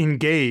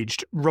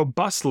engaged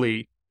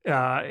robustly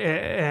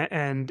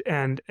and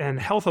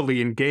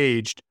healthily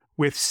engaged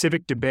with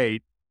civic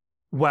debate,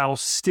 while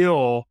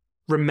still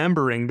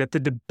remembering that the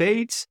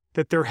debates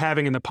that they're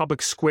having in the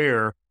public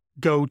square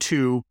go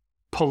to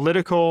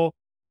political,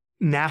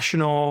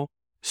 national,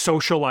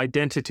 social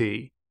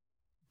identity.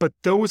 But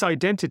those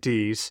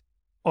identities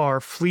are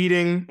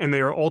fleeting, and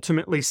they are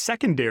ultimately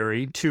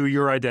secondary to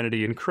your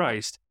identity in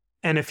Christ.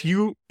 And if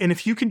you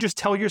can just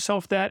tell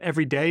yourself that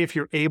every day, if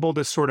you're able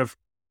to sort of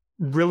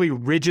really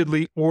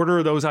rigidly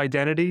order those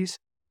identities,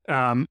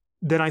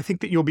 then I think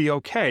that you'll be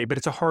okay. But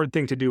it's a hard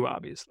thing to do,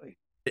 obviously.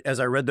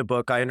 As I read the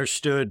book, I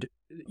understood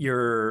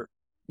your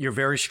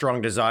very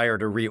strong desire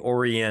to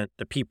reorient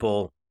the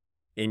people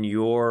in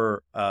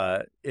your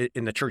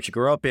in the church you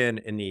grew up in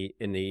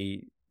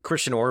the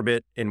Christian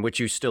orbit in which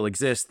you still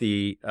exist,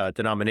 the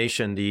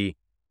denomination, the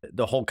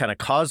whole kind of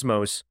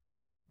cosmos,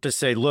 to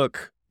say,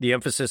 look, the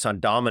emphasis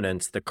on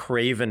dominance, the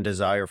craven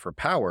desire for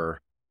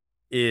power,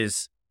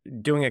 is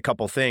doing a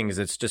couple things.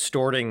 It's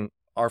distorting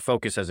our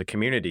focus as a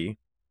community,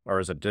 or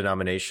as a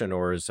denomination,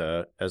 or as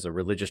a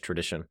religious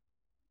tradition.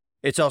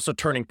 It's also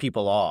turning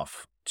people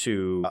off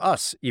to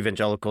us.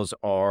 Evangelicals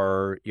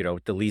are,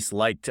 the least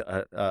liked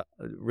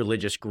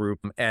religious group,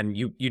 and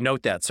you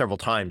note that several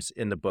times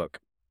in the book.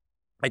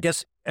 I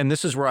guess, and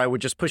this is where I would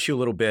just push you a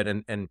little bit,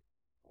 and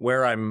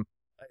where I'm,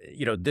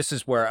 this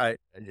is where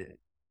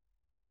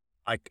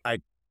I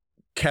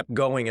kept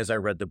going as I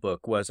read the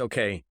book was,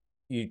 okay,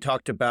 you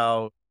talked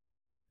about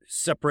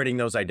separating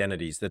those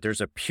identities, that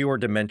there's a pure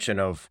dimension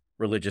of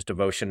religious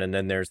devotion, and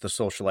then there's the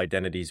social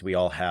identities we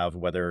all have,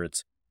 whether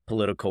it's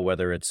political,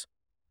 whether it's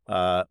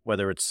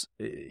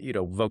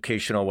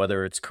vocational,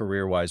 whether it's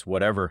career-wise,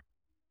 whatever.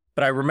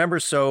 But I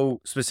remember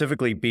so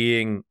specifically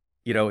being,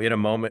 in a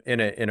moment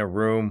in a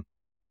room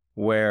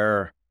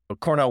where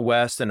Cornel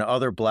West and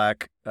other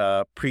Black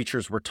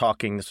preachers were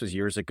talking. This was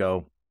years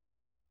ago,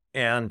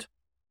 and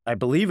I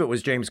believe it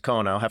was James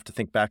Cone, I'll have to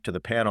think back to the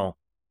panel,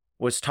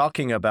 was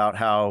talking about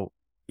how,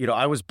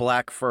 I was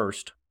Black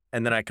first,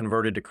 and then I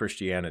converted to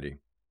Christianity.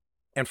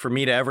 And for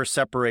me to ever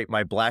separate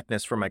my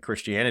Blackness from my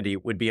Christianity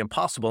would be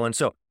impossible. And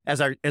so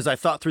as I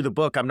thought through the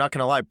book, I'm not going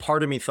to lie,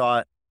 part of me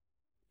thought,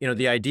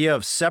 the idea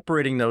of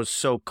separating those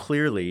so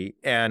clearly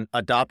and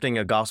adopting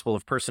a gospel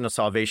of personal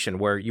salvation,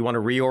 where you want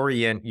to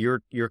reorient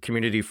your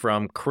community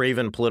from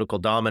craven political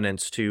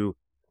dominance to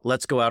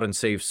let's go out and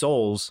save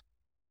souls,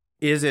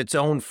 is its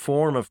own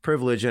form of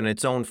privilege and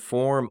its own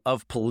form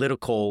of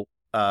political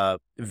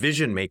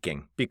vision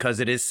making, because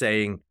it is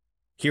saying,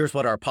 here's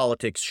what our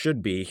politics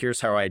should be,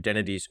 here's how our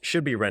identities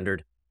should be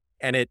rendered.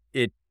 And it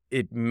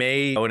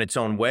may, in its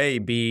own way,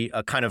 be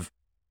a kind of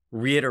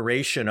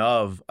reiteration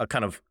of a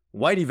kind of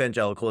white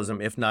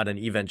evangelicalism, if not an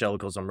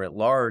evangelicalism writ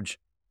large.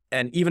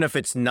 And even if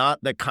it's not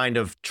the kind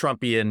of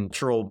Trumpian,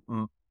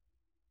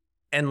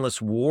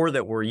 endless war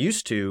that we're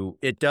used to,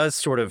 it does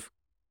sort of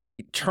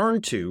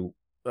turn to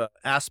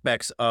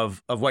aspects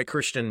of white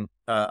Christian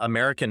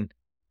American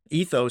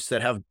ethos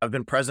that have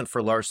been present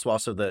for large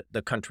swaths of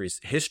the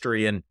country's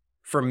history, and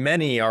for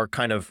many are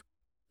kind of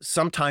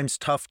sometimes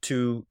tough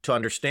to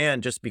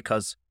understand, just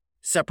because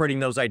separating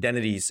those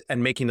identities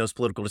and making those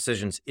political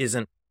decisions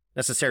isn't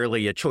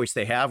necessarily a choice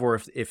they have,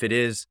 or if it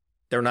is,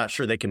 they're not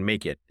sure they can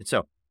make it. And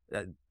so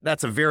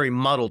that's a very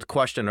muddled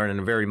question and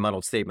a very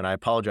muddled statement. I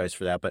apologize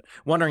for that, but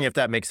wondering if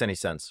that makes any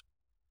sense.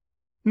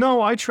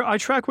 No, I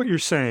track what you're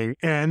saying,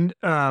 and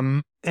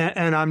I'm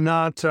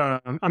not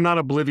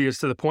oblivious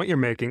to the point you're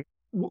making.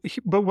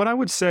 But what I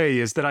would say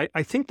is that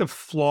I think the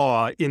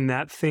flaw in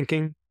that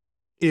thinking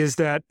is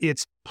that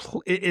it's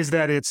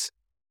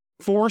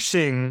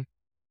forcing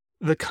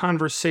the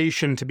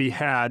conversation to be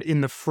had in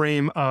the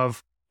frame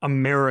of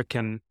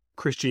American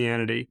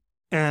Christianity,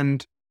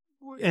 and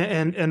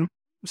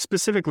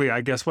specifically,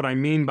 I guess what I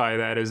mean by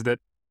that is that,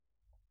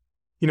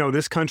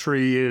 this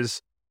country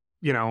is,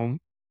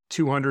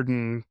 200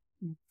 and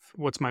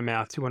what's my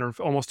math? 200,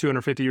 almost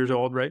 250 years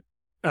old, right?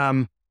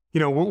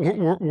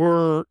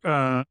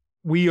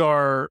 We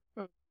are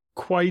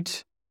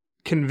quite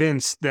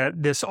convinced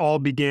that this all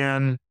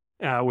began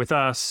with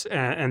us,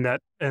 and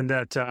that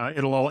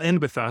it'll all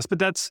end with us. But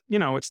that's,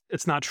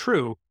 it's not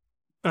true.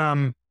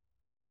 When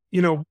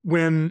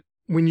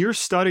you're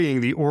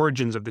studying the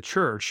origins of the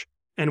church,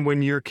 and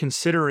when you're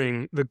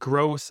considering the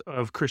growth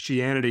of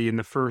Christianity in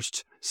the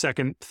first,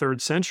 second,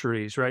 third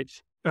centuries, right?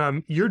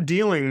 You're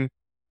dealing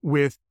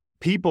with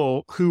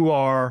people who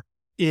are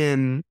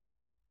in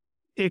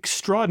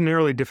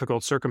extraordinarily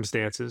difficult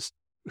circumstances,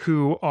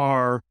 who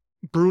are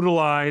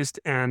brutalized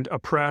and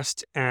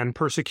oppressed and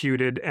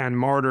persecuted and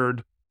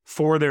martyred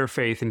for their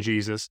faith in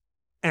Jesus.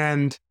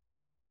 And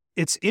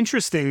it's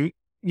interesting,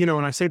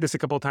 and I say this a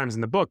couple of times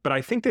in the book, but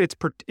I think that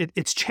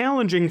it's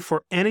challenging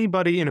for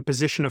anybody in a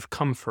position of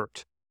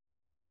comfort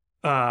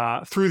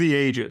through the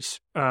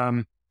ages,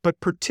 but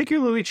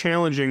particularly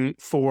challenging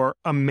for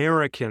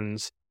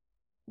Americans,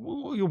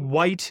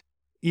 white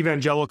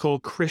evangelical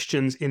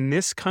Christians in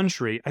this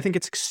country, I think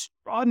it's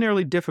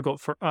extraordinarily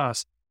difficult for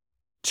us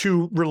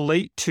to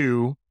relate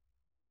to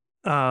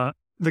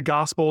the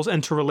Gospels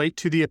and to relate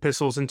to the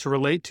epistles and to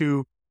relate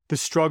to the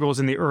struggles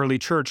in the early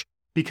church,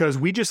 because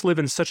we just live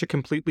in such a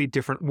completely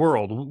different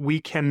world. We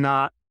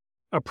cannot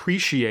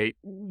appreciate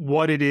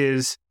what it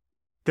is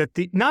that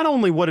not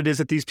only what it is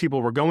that these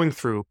people were going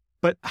through,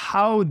 but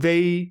how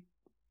they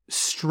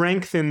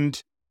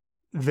strengthened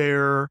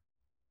their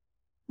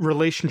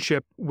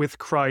relationship with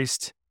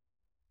Christ,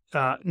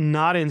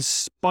 not in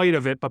spite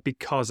of it, but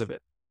because of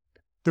it.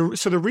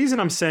 So the reason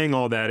I'm saying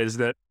all that is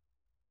that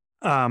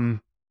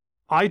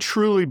I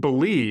truly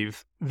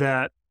believe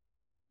that,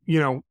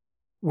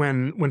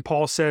 when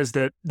Paul says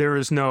that there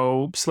is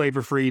no slave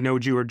or free, no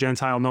Jew or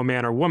Gentile, no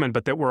man or woman,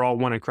 but that we're all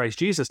one in Christ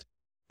Jesus,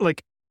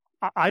 like,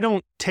 I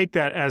don't take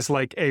that as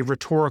like a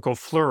rhetorical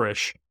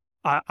flourish.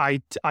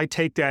 I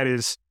take that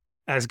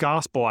as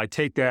gospel. I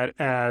take that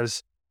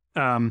as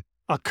a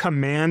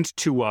command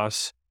to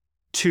us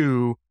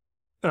to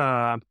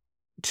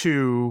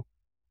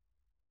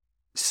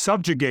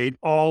subjugate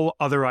all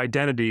other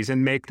identities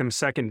and make them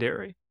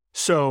secondary.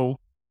 So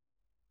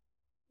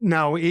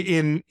now,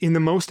 in the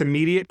most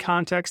immediate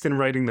context in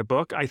writing the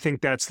book, I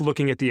think that's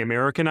looking at the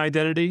American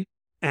identity,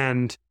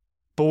 and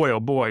boy, oh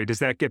boy, does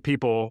that get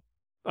people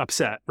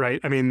upset, right?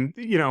 I mean,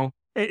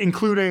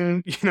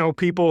 including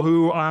people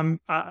who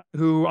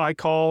I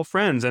call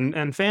friends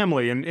and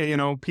family,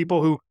 and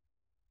people who,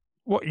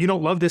 what, you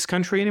don't love this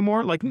country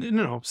anymore? Like,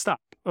 no, stop.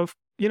 Of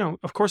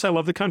course I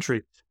love the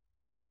country.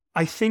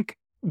 I think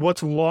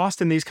what's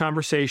lost in these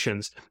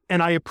conversations,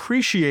 and I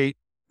appreciate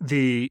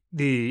the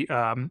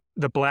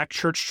Black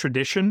church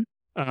tradition.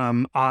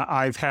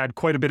 I've had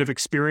quite a bit of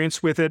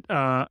experience with it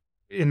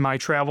in my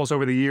travels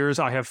over the years.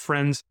 I have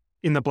friends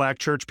in the Black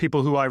church,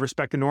 people who I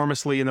respect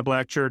enormously in the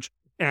Black church,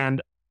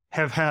 and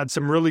have had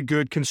some really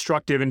good,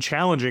 constructive, and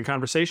challenging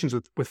conversations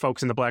with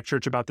folks in the Black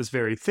church about this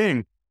very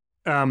thing.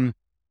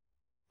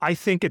 I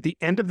think at the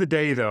end of the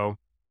day, though,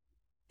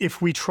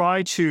 if we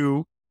try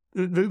to,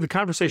 the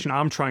conversation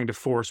I'm trying to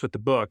force with the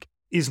book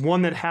is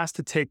one that has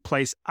to take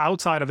place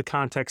outside of the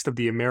context of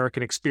the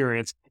American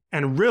experience,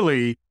 and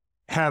really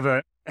have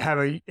a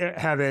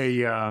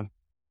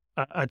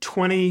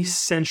 20th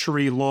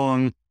century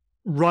long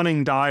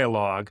running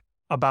dialogue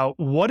about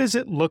what does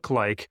it look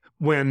like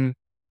when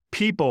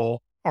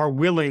people are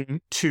willing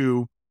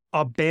to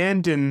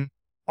abandon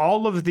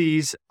all of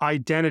these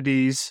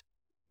identities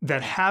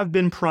that have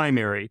been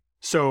primary.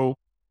 So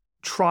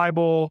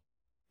tribal,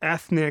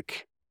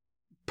 ethnic,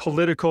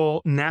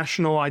 political,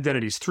 national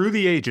identities through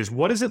the ages.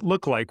 What does it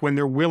look like when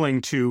they're willing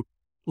to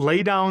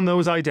lay down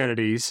those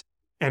identities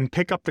and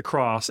pick up the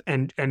cross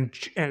and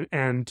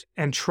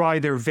try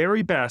their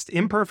very best,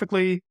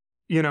 imperfectly,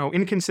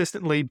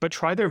 inconsistently, but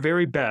try their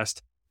very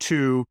best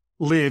to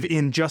live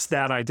in just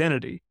that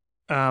identity.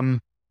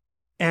 And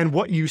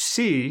what you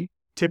see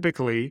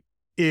typically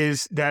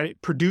is that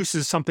it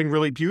produces something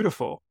really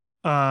beautiful.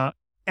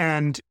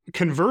 And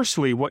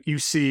conversely, what you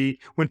see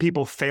when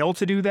people fail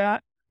to do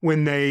that,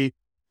 when they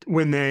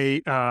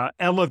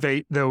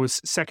elevate those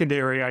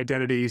secondary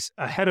identities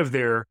ahead of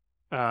their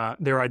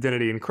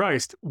identity in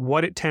Christ,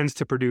 what it tends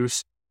to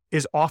produce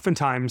is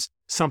oftentimes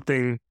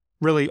something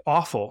really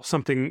awful,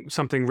 something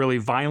really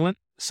violent,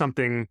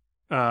 something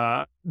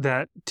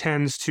that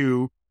tends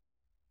to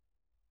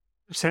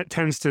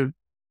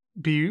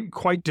be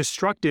quite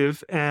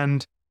destructive,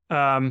 and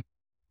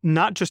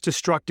not just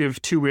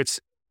destructive to its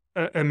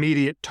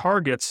immediate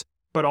targets,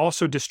 but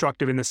also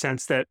destructive in the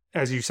sense that,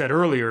 as you said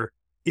earlier,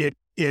 it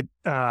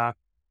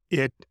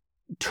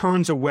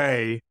turns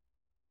away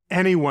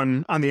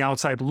anyone on the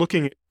outside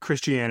looking at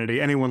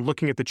Christianity, anyone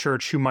looking at the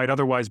church who might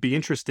otherwise be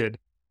interested.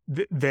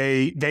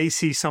 They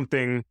see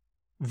something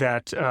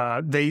that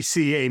they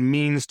see a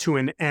means to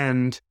an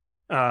end,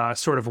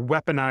 sort of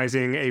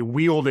weaponizing a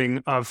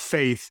wielding of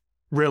faith,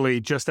 really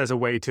just as a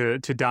way to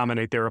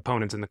dominate their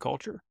opponents in the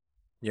culture.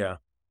 Yeah.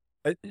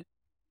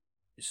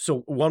 So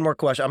one more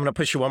question. I'm going to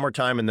push you one more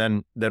time, and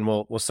then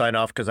we'll sign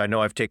off, because I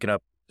know I've taken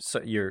up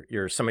some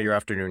of your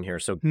afternoon here.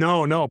 So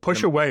no,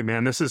 push away,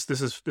 man. This is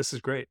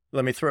great.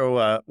 Let me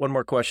throw one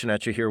more question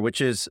at you here, which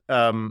is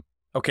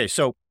okay.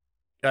 So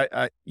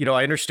I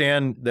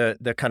understand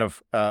the kind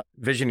of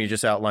vision you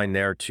just outlined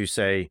there, to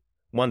say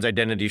one's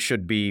identity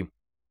should be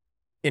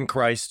in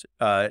Christ,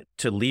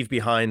 to leave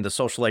behind the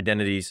social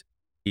identities.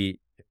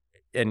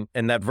 And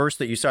that verse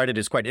that you cited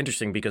is quite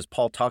interesting, because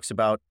Paul talks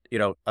about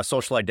a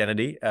social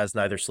identity as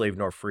neither slave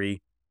nor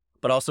free,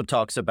 but also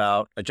talks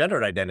about a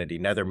gendered identity,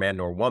 neither man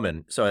nor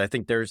woman. So I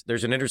think there's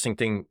an interesting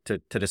thing to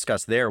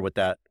discuss there with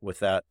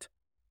that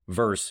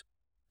verse.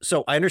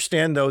 So I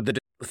understand, though, the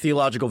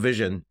theological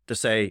vision to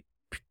say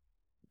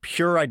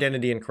pure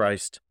identity in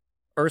Christ,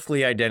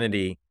 earthly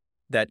identity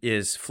that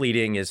is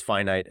fleeting, is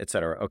finite,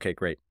 etc. Okay,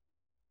 great.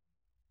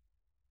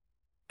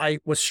 I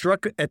was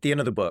struck at the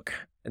end of the book,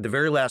 at the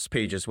very last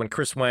pages, when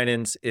Chris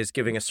Winans is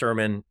giving a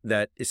sermon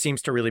that it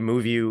seems to really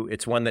move you.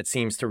 It's one that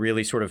seems to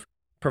really sort of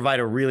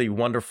provide a really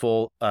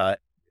wonderful kind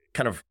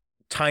of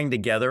tying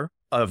together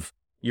of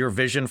your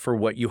vision for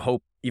what you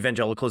hope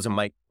evangelicalism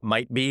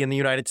might be in the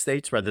United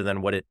States rather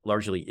than what it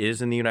largely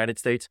is in the United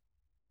States.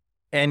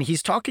 And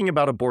he's talking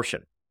about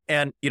abortion.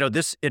 And,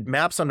 it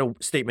maps onto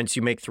statements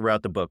you make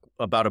throughout the book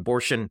about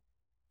abortion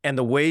and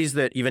the ways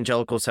that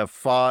evangelicals have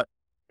fought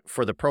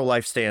for the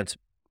pro-life stance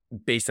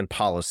based in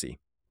policy,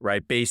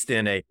 right? Based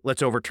in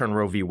let's overturn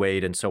Roe v.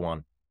 Wade and so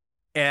on.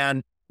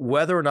 And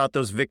whether or not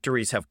those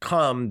victories have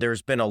come,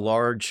 there's been a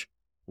large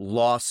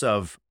loss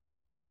of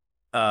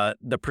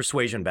the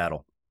persuasion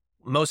battle.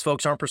 Most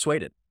folks aren't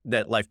persuaded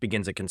that life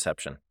begins at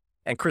conception.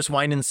 And Chris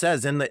Winan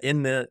says in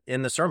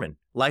the sermon,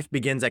 life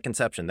begins at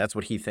conception. That's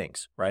what he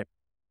thinks, right?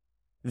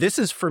 This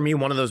is for me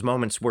one of those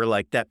moments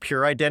where that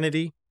pure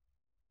identity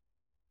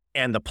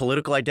and the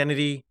political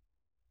identity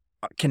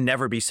can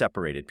never be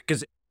separated.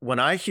 Because when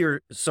I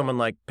hear someone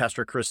like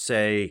Pastor Chris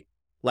say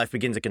life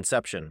begins at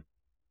conception,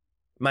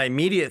 my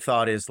immediate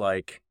thought is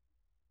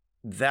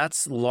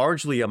that's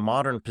largely a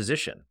modern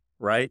position,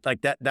 right?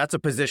 That's a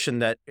position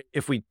that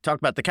if we talk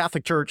about the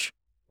Catholic Church,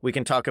 we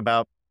can talk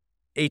about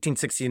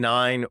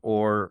 1869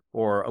 or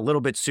a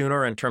little bit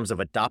sooner in terms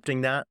of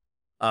adopting that.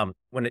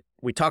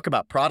 We talk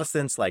about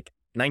Protestants,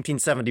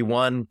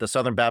 1971, the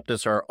Southern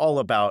Baptists are all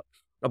about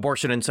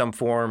abortion in some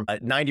form.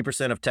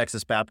 90% of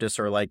Texas Baptists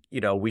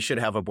are we should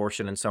have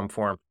abortion in some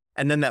form.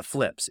 And then that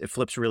flips. It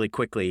flips really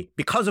quickly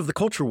because of the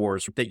culture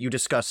wars that you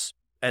discuss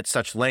at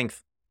such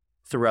length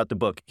throughout the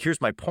book. Here's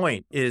my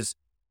point is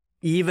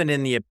even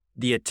in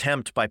the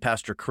attempt by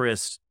Pastor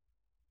Chris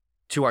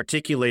to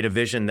articulate a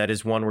vision that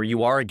is one where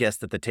you are a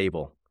guest at the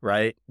table,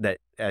 right? That,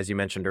 as you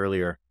mentioned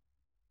earlier,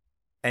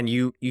 and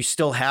you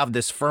still have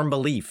this firm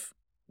belief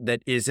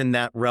that is in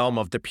that realm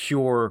of the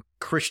pure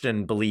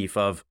Christian belief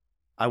of,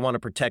 I want to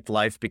protect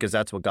life because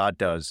that's what God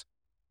does.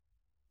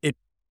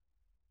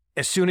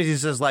 As soon as he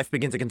says life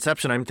begins at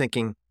conception, I'm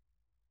thinking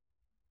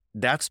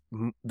that's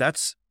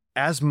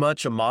as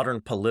much a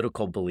modern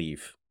political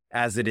belief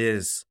as it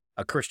is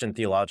a Christian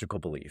theological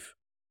belief.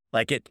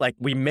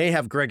 We may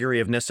have Gregory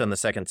of Nyssa in the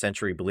 2nd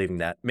century believing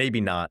that,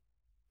 maybe not.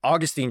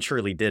 Augustine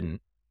surely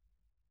didn't.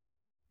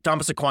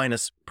 Thomas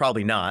Aquinas,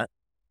 probably not,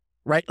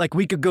 right?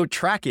 We could go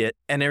track it,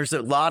 and there's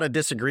a lot of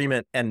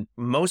disagreement, and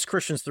most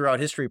Christians throughout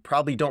history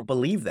probably don't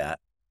believe that.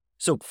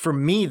 So for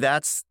me,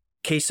 that's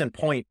case in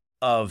point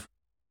of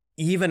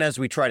even as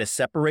we try to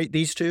separate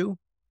these two,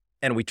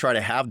 and we try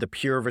to have the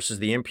pure versus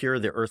the impure,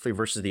 the earthly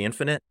versus the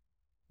infinite,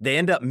 they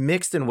end up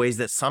mixed in ways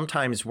that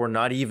sometimes we're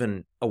not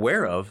even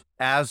aware of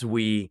as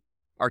we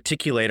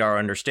articulate our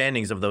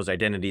understandings of those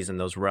identities and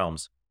those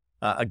realms.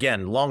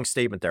 Again, long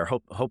statement there.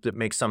 Hope that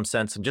makes some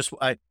sense. And just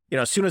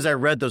as soon as I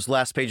read those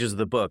last pages of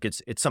the book,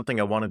 it's something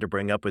I wanted to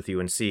bring up with you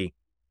and see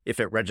if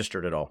it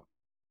registered at all.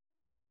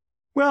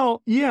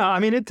 Well, yeah, I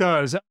mean, it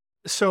does.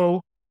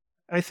 So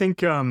I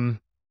think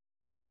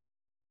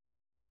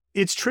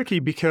it's tricky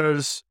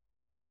because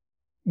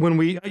when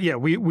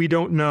we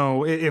don't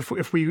know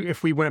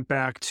if we went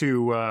back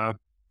to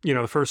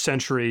the first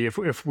century,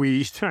 if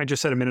we I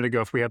just said a minute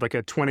ago, if we had a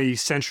 20th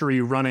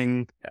century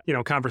running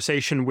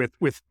conversation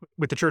with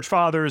the church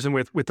fathers and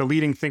with the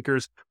leading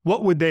thinkers,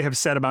 what would they have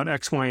said about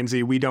X, Y, and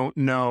Z? We don't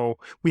know.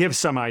 We have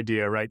some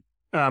idea, right?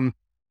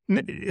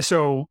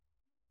 So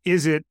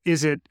is it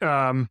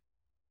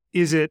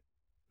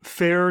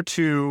fair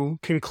to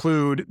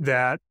conclude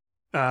that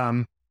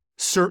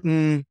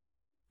certain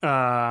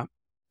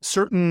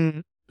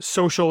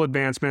social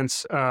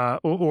advancements,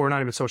 or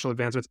not even social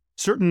advancements,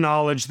 certain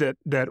knowledge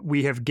that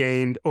we have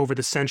gained over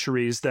the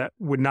centuries that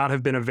would not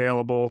have been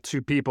available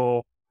to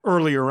people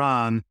earlier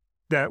on,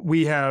 that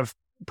we have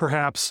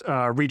perhaps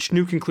reached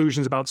new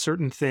conclusions about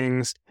certain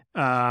things,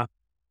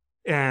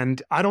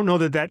 and I don't know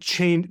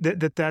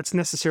that's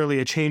necessarily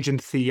a change in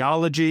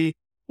theology,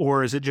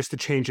 or is it just a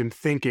change in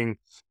thinking?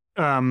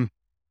 I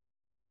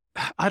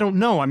don't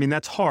know. I mean,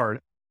 that's hard.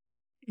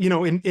 In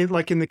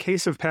the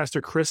case of Pastor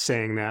Chris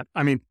saying that,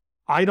 I mean,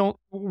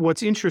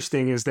 what's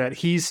interesting is that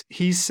he's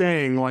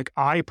saying,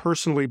 I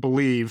personally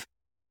believe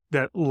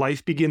that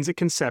life begins at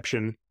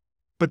conception,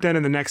 but then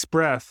in the next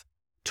breath,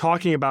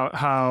 talking about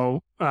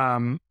how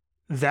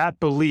that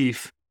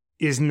belief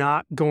is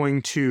not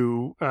going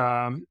to,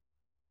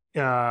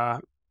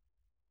 how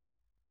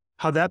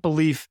that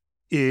belief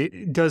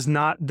does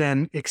not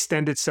then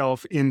extend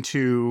itself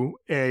into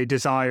a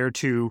desire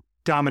to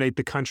dominate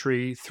the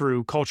country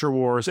through culture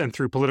wars and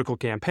through political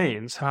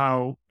campaigns.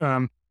 How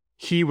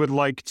he would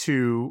like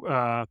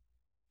to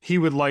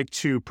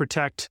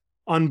protect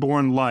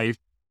unborn life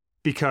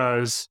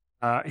because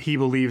he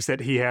believes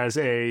that he has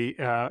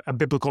a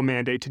biblical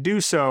mandate to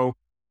do so,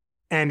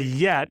 and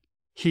yet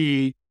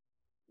he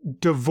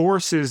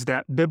divorces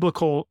that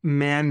biblical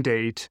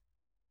mandate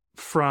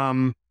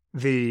from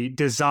the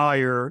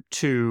desire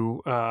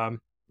to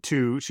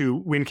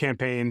win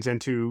campaigns and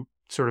to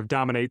sort of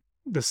dominate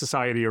the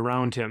society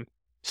around him.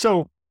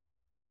 So,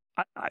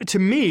 to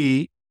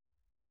me,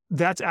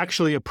 that's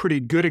actually a pretty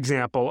good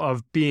example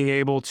of being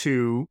able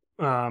to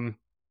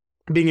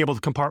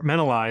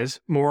compartmentalize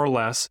more or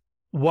less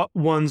what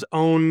one's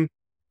own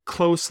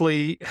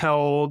closely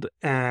held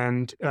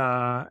and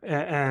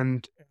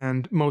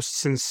most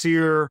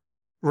sincere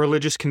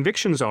religious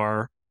convictions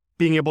are,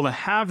 being able to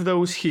have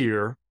those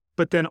here,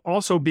 but then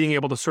also being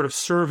able to sort of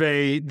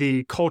survey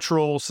the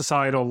cultural,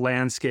 societal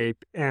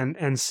landscape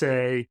and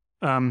say,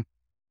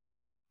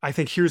 I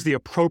think here's the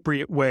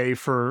appropriate way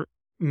for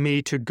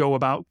me to go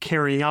about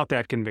carrying out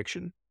that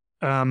conviction.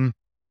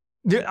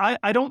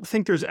 I don't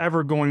think there's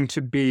ever going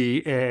to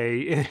be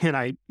and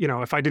I,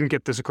 if I didn't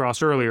get this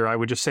across earlier, I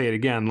would just say it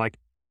again. Like,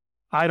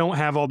 I don't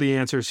have all the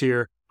answers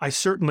here. I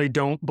certainly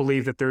don't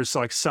believe that there's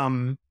like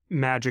some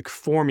magic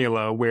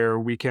formula where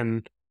we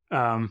can,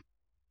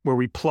 where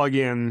we plug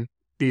in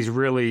these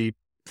really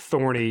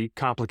thorny,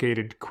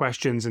 complicated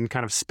questions and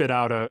kind of spit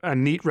out a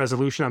neat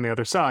resolution on the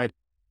other side.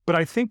 But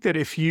I think that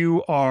if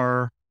you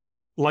are,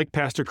 like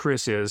Pastor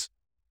Chris is,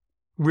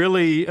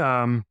 really,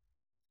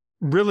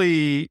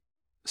 really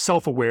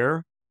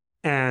self-aware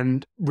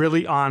and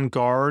really on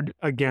guard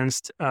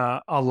against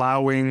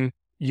allowing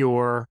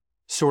your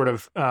sort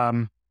of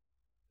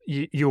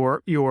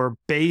your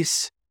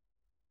base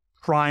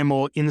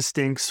primal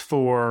instincts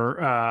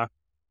for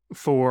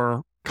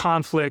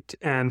conflict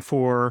and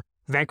for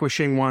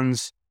vanquishing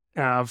one's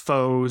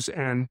foes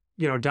and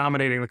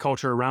dominating the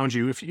culture around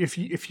you.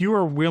 If you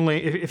are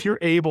willing, if you're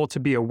able to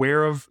be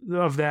aware of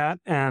that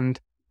and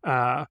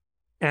are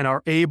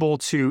able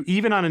to,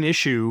 even on an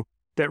issue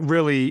that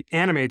really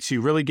animates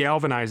you, really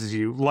galvanizes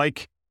you,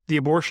 like the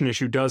abortion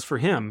issue does for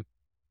him,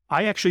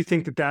 I actually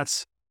think that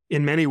that's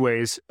in many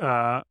ways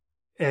a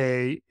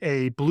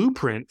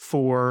blueprint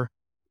for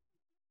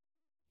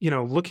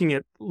looking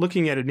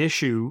at an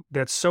issue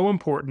that's so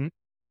important.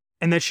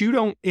 And that you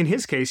don't, in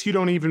his case, you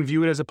don't even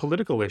view it as a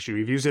political issue.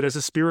 He views it as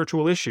a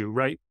spiritual issue,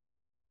 right?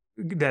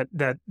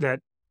 That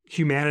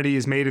humanity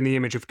is made in the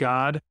image of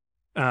God.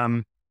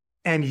 And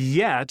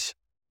yet,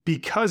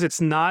 because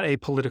it's not a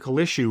political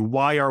issue,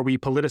 why are we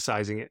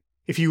politicizing it?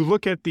 If you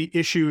look at the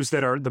issues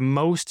that are the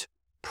most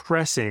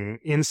pressing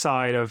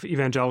inside of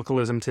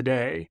evangelicalism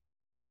today,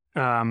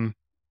 when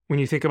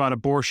you think about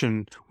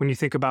abortion, when you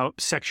think about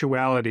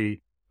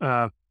sexuality,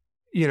 the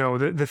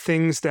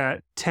things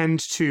that tend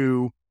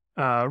to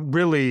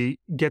really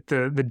get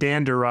the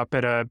dander up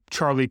at a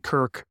Charlie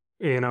Kirk,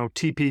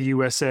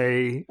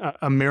 TPUSA,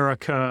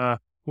 America,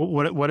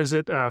 what is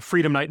it?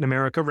 Freedom Night in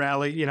America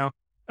rally,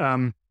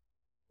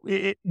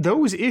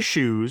 those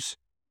issues,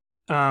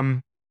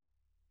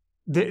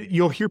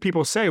 you'll hear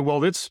people say,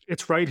 well,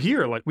 it's right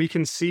here. Like, we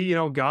can see,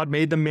 God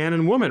made them man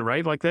and woman,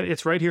 right? Like that,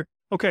 it's right here.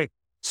 Okay.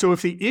 So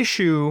if the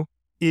issue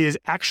is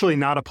actually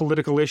not a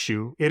political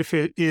issue, if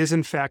it is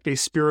in fact a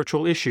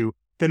spiritual issue,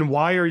 then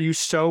why are you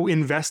so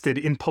invested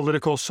in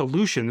political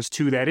solutions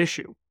to that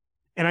issue?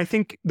 And I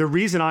think the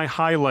reason I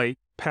highlight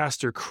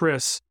Pastor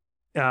Chris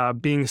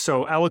being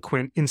so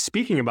eloquent in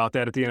speaking about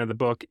that at the end of the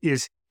book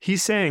is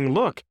he's saying,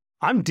 look,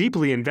 I'm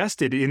deeply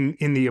invested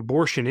in the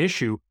abortion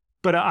issue,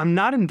 but I'm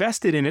not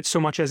invested in it so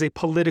much as a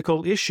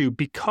political issue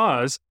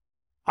because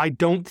I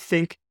don't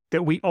think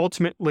that we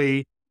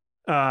ultimately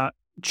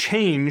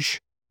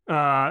change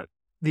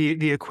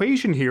the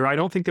equation here. I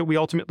don't think that we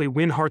ultimately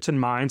win hearts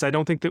and minds. I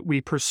don't think that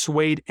we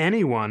persuade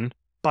anyone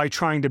by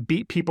trying to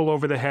beat people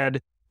over the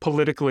head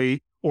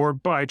politically or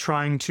by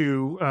trying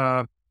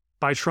to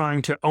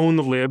own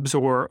the libs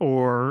or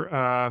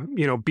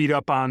beat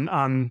up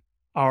on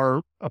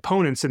our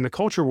opponents in the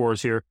culture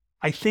wars here.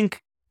 I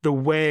think the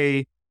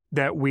way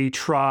that we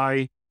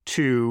try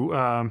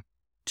to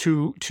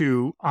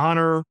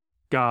honor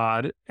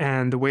God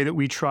and the way that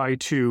we try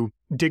to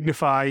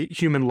dignify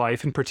human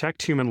life and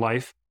protect human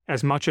life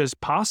as much as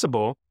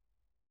possible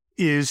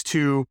is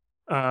to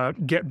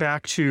get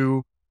back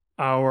to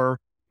our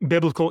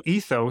biblical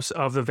ethos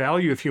of the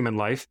value of human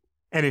life.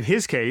 And in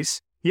his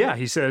case, yeah,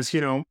 he says,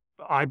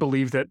 I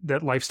believe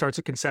that life starts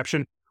at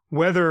conception.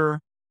 Whether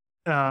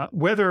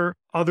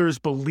others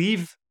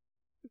believe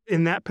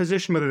in that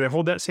position, whether they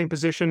hold that same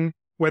position,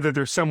 whether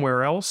they're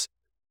somewhere else,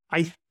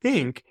 I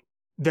think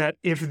that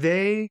if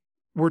they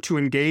were to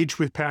engage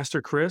with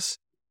Pastor Chris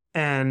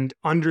and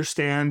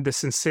understand the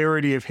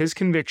sincerity of his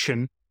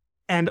conviction,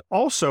 and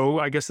also,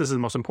 I guess this is the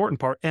most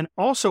important part, and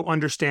also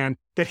understand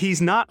that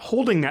he's not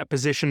holding that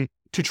position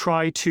to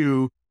try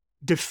to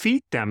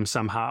defeat them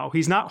somehow.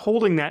 He's not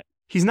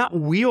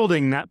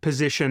wielding that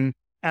position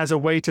as a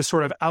way to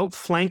sort of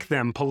outflank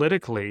them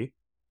politically,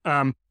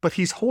 but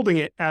he's holding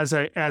it as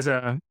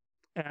a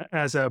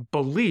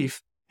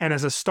belief and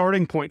as a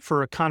starting point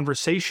for a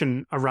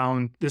conversation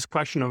around this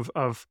question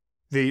of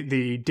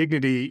the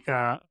dignity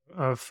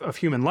of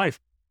human life.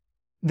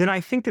 Then I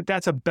think that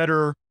that's a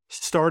better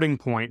starting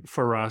point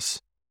for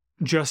us,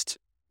 just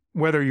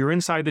whether you're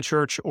inside the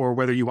church or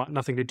whether you want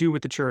nothing to do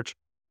with the church.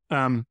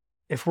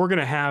 If we're going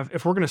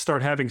to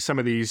start having some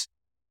of these,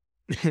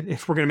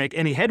 if we're going to make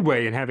any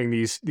headway in having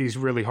these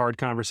really hard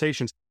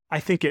conversations, I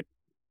think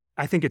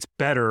it's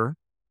better.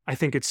 I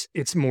think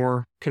it's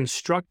more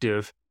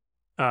constructive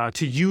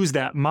to use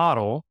that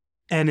model.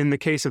 And in the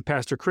case of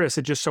Pastor Chris,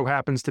 it just so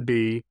happens to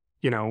be,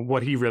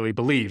 what he really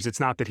believes. It's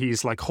not that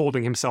he's like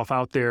holding himself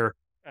out there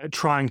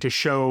trying to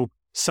show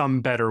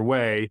some better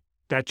way.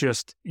 That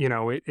just,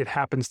 it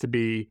happens to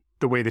be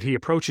the way that he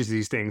approaches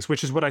these things,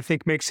 which is what I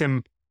think makes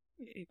him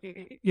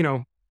you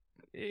know,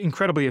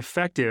 incredibly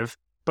effective,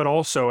 but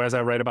also, as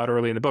I write about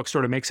early in the book,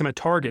 sort of makes him a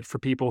target for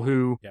people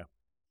who,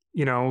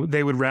 you know,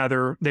 they would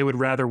rather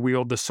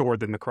wield the sword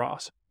than the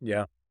cross.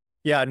 Yeah.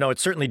 Yeah, no, it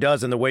certainly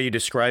does. And the way you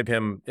describe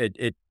him,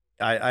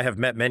 I have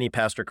met many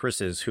Pastor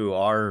Chris's who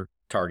are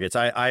targets.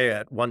 I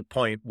at one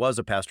point was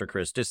a Pastor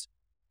Chris, just,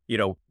 you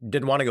know,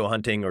 didn't want to go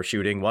hunting or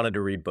shooting, wanted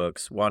to read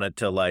books, wanted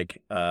to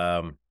like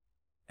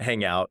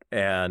hang out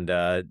and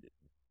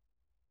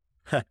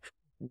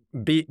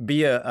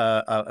be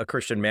a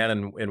Christian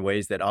man in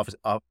ways that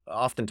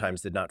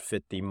oftentimes did not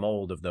fit the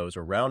mold of those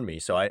around me.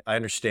 So I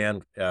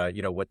understand,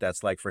 you know, what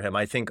that's like for him.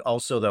 I think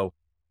also, though,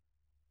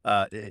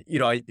 you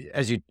know,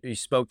 as you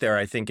spoke there,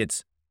 I think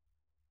it's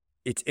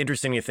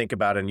interesting to think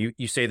about, and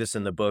you say this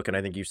in the book, and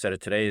I think you said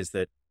it today, is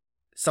that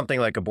something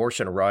like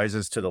abortion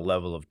rises to the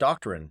level of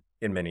doctrine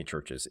in many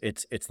churches.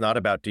 It's not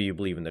about, do you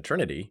believe in the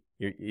Trinity?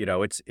 You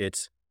know,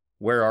 it's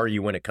where are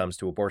you when it comes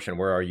to abortion?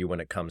 Where are you when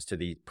it comes to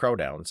the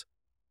pronouns?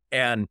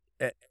 And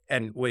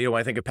well, you know,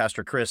 I think of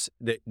Pastor Chris,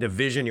 the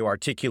vision you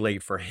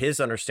articulate for his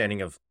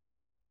understanding of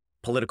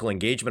political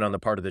engagement on the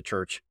part of the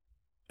church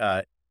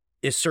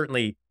is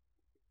certainly,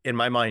 in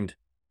my mind,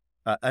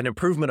 an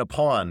improvement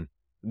upon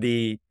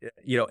the,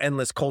 you know,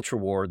 endless culture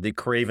war, the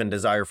craven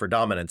desire for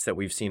dominance that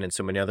we've seen in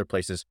so many other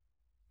places.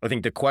 I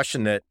think the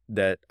question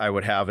that I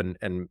would have,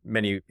 and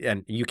many,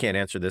 and you can't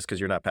answer this because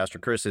you're not Pastor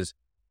Chris, is,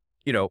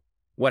 you know,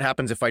 what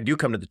happens if I do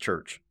come to the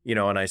church, you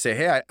know, and I say,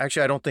 hey, I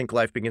don't think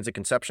life begins at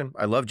conception.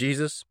 I love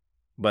Jesus,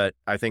 but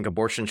I think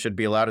abortion should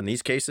be allowed in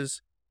these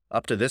cases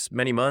up to this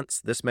many months,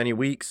 this many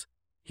weeks.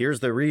 Here's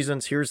the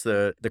reasons. Here's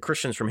the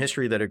Christians from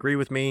history that agree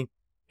with me.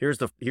 Here's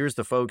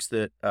the folks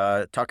that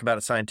talk about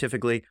it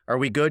scientifically. Are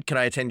we good? Can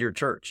I attend your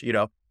church? You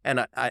know,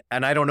 and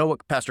I don't know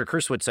what Pastor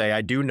Chris would say.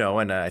 I do know,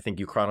 and I think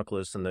you chronicle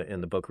this in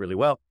the book really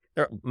well.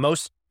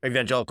 Most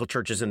evangelical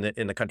churches in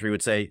the country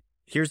would say,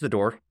 here's the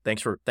door.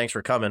 Thanks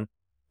for coming.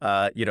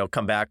 You know,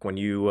 come back when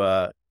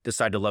you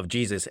decide to love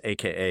Jesus,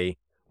 aka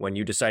when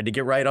you decide to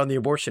get right on the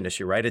abortion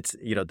issue. Right? It's,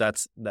 you know,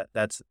 that's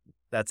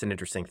an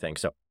interesting thing.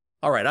 So,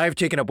 all right, I've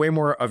taken up way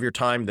more of your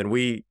time than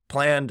we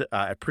planned.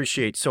 I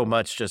appreciate so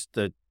much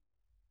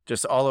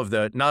just all of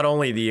the, not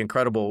only the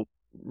incredible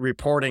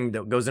reporting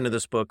that goes into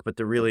this book, but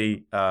the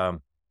really,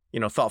 you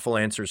know, thoughtful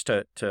answers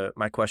to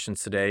my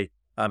questions today.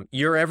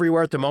 You're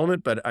everywhere at the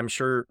moment, but I'm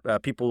sure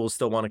people will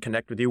still want to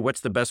connect with you.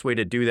 What's the best way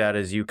to do that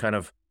as you kind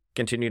of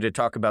continue to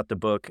talk about the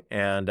book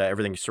and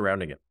everything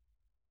surrounding it?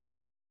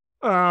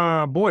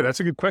 Boy, that's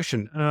a good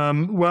question.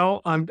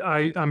 Well,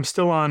 I'm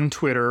still on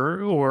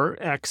Twitter, or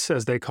X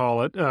as they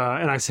call it,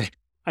 and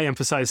I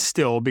emphasize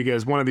still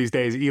because one of these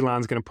days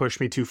Elon's going to push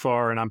me too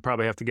far and I'm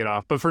probably have to get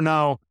off. But for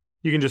now,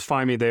 you can just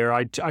find me there.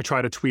 I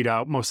try to tweet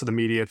out most of the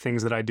media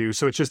things that I do.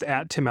 So it's just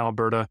at Tim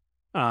Alberta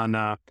on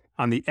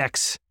the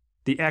X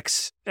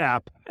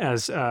app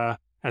as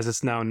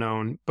it's now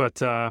known.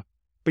 But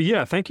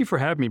yeah, thank you for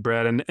having me,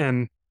 Brad.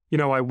 And you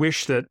know, I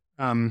wish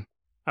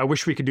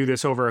we could do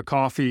this over a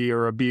coffee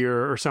or a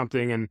beer or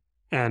something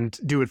and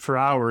do it for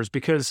hours,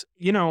 because,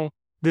 you know,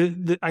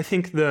 I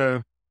think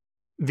the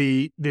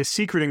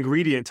secret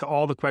ingredient to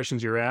all the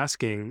questions you're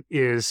asking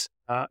is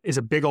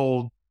a big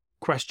old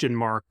question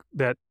mark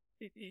that,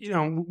 you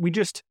know,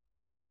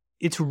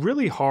 it's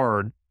really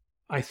hard,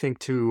 I think,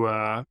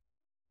 to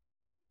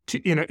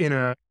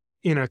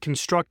in a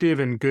constructive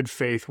and good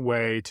faith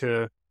way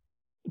to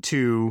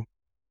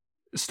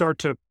start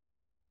to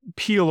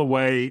peel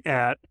away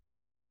at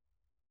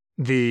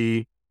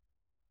the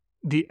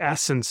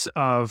essence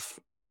of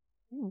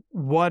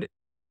what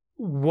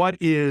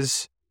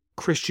is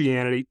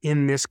Christianity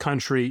in this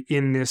country,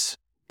 in this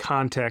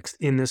context,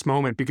 in this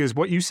moment. Because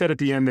what you said at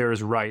the end there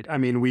is right. I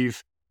mean,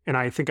 and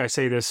I think I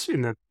say this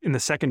in the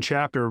second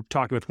chapter,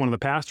 talking with one of the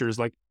pastors,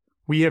 like,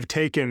 we have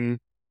taken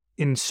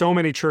in so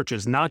many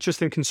churches, not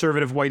just in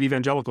conservative white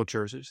evangelical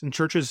churches, in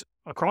churches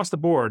across the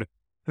board,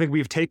 I think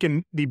we've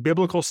taken the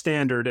biblical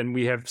standard and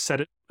we have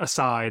set it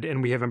aside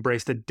and we have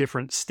embraced a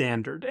different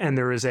standard. And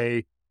there is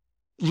a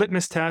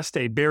litmus test,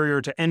 a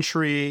barrier to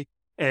entry,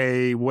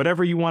 a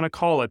whatever you want to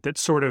call it, that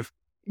sort of,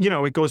 you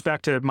know, it goes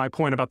back to my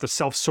point about the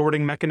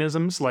self-sorting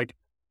mechanisms. Like,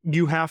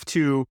 you have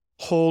to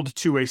hold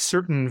to a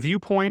certain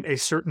viewpoint, a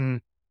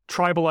certain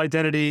tribal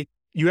identity.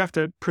 You have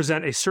to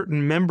present a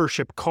certain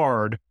membership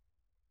card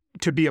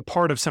to be a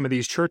part of some of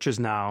these churches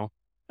now,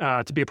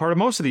 to be a part of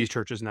most of these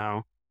churches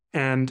now.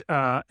 And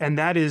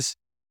that is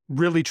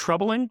really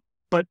troubling,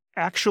 but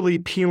actually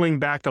peeling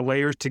back the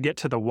layers to get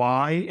to the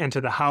why and to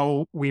the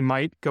how we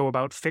might go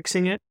about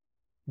fixing it,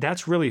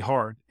 that's really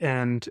hard.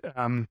 And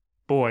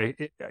boy,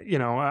 you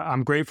know,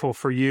 I'm grateful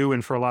for you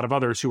and for a lot of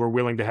others who are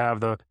willing to have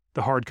the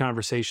hard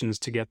conversations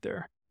to get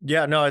there.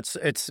 Yeah, no, it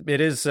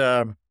is.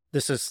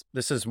 This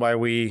is why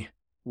we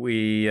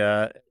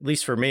at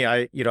least for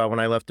me, you know, when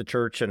I left the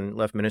church and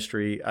left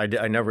ministry,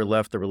 I never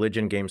left the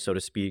religion game, so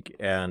to speak.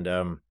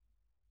 And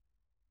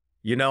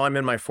you know, I'm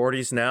in my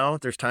 40s now.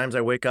 There's times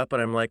I wake up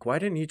and I'm like, why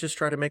didn't you just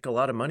try to make a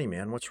lot of money,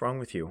 man? What's wrong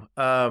with you?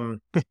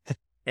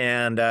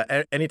 And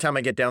anytime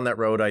I get down that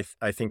road,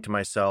 I think to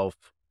myself,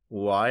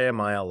 why am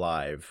I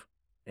alive?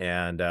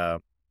 And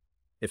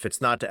if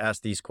it's not to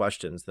ask these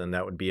questions, then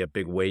that would be a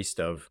big waste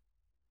of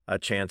a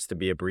chance to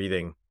be a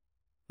breathing,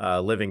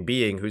 living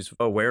being who's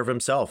aware of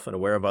himself and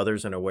aware of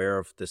others and aware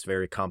of this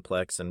very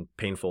complex and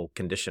painful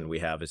condition we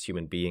have as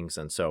human beings.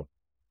 And so,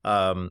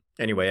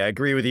 anyway, I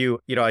agree with you.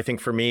 I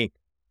think for me,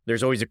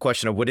 there's always a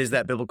question of what is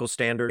that biblical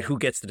standard? Who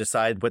gets to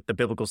decide what the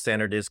biblical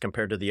standard is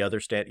compared to the other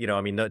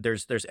standard?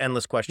 There's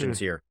endless questions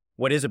here.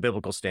 What is a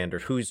biblical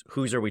standard?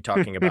 Whose are we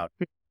talking about?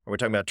 Are we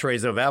talking about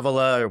Teresa of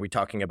Avila? Are we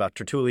talking about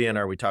Tertullian?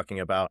 Are we talking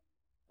about,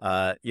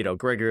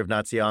 Gregory of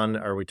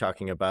Nazianz? Are we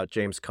talking about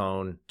James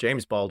Cone,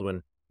 James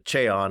Baldwin,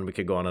 Cheon? We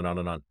could go on and on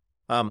and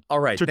on.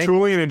 All right.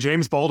 Tertullian and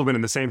James Baldwin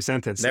in the same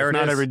sentence. There it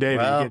not is. every day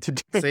that you get to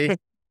do it. See,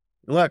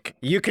 look,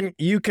 you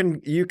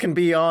can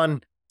be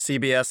on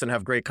CBS and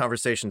have great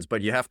conversations,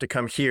 but you have to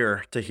come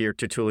here to hear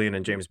Tertullian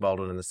and James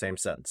Baldwin in the same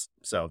sentence.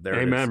 So there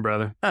it is. Amen,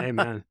 brother.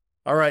 Amen.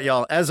 All right,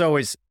 y'all. As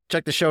always,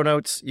 check the show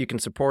notes. You can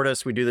support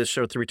us. We do this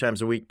show 3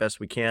 times a week, best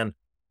we can.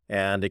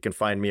 And you can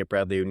find me at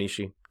Bradley Onishi.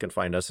 You can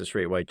find us at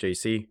Straight White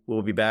JC.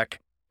 We'll be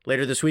back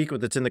later this week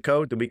with It's in the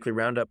Code, the weekly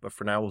roundup. But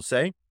for now, we'll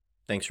say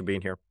thanks for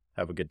being here.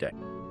 Have a good day.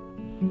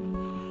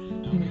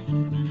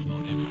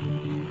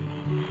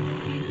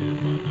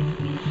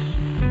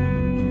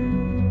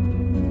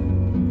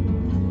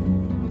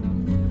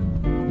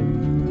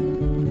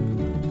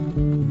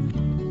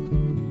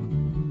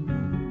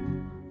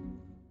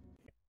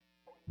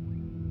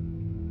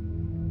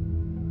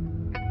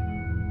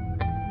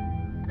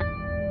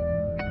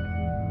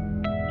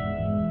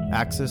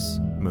 Axis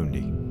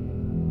Mundi.